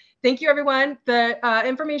thank you, everyone. The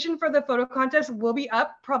information for the photo contest will be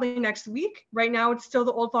up probably next week. Right now, it's still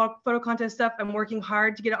the old photo contest stuff. I'm working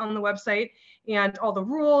hard to get it on the website, and all the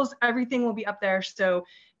rules, everything will be up there. So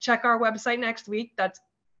check our website next week. That's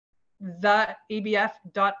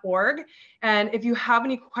theabf.org. And if you have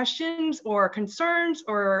any questions or concerns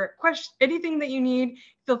or anything that you need,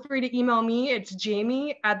 feel free to email me. It's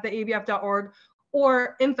jamie@theabf.org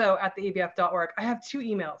or info@theabf.org. I have 2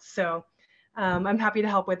 emails, so I'm happy to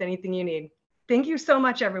help with anything you need. Thank you so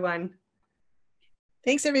much, everyone.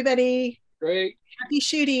 Thanks, everybody. Great. Happy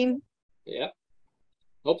shooting. Yeah.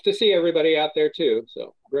 Hope to see everybody out there too.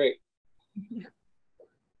 So great. Yeah.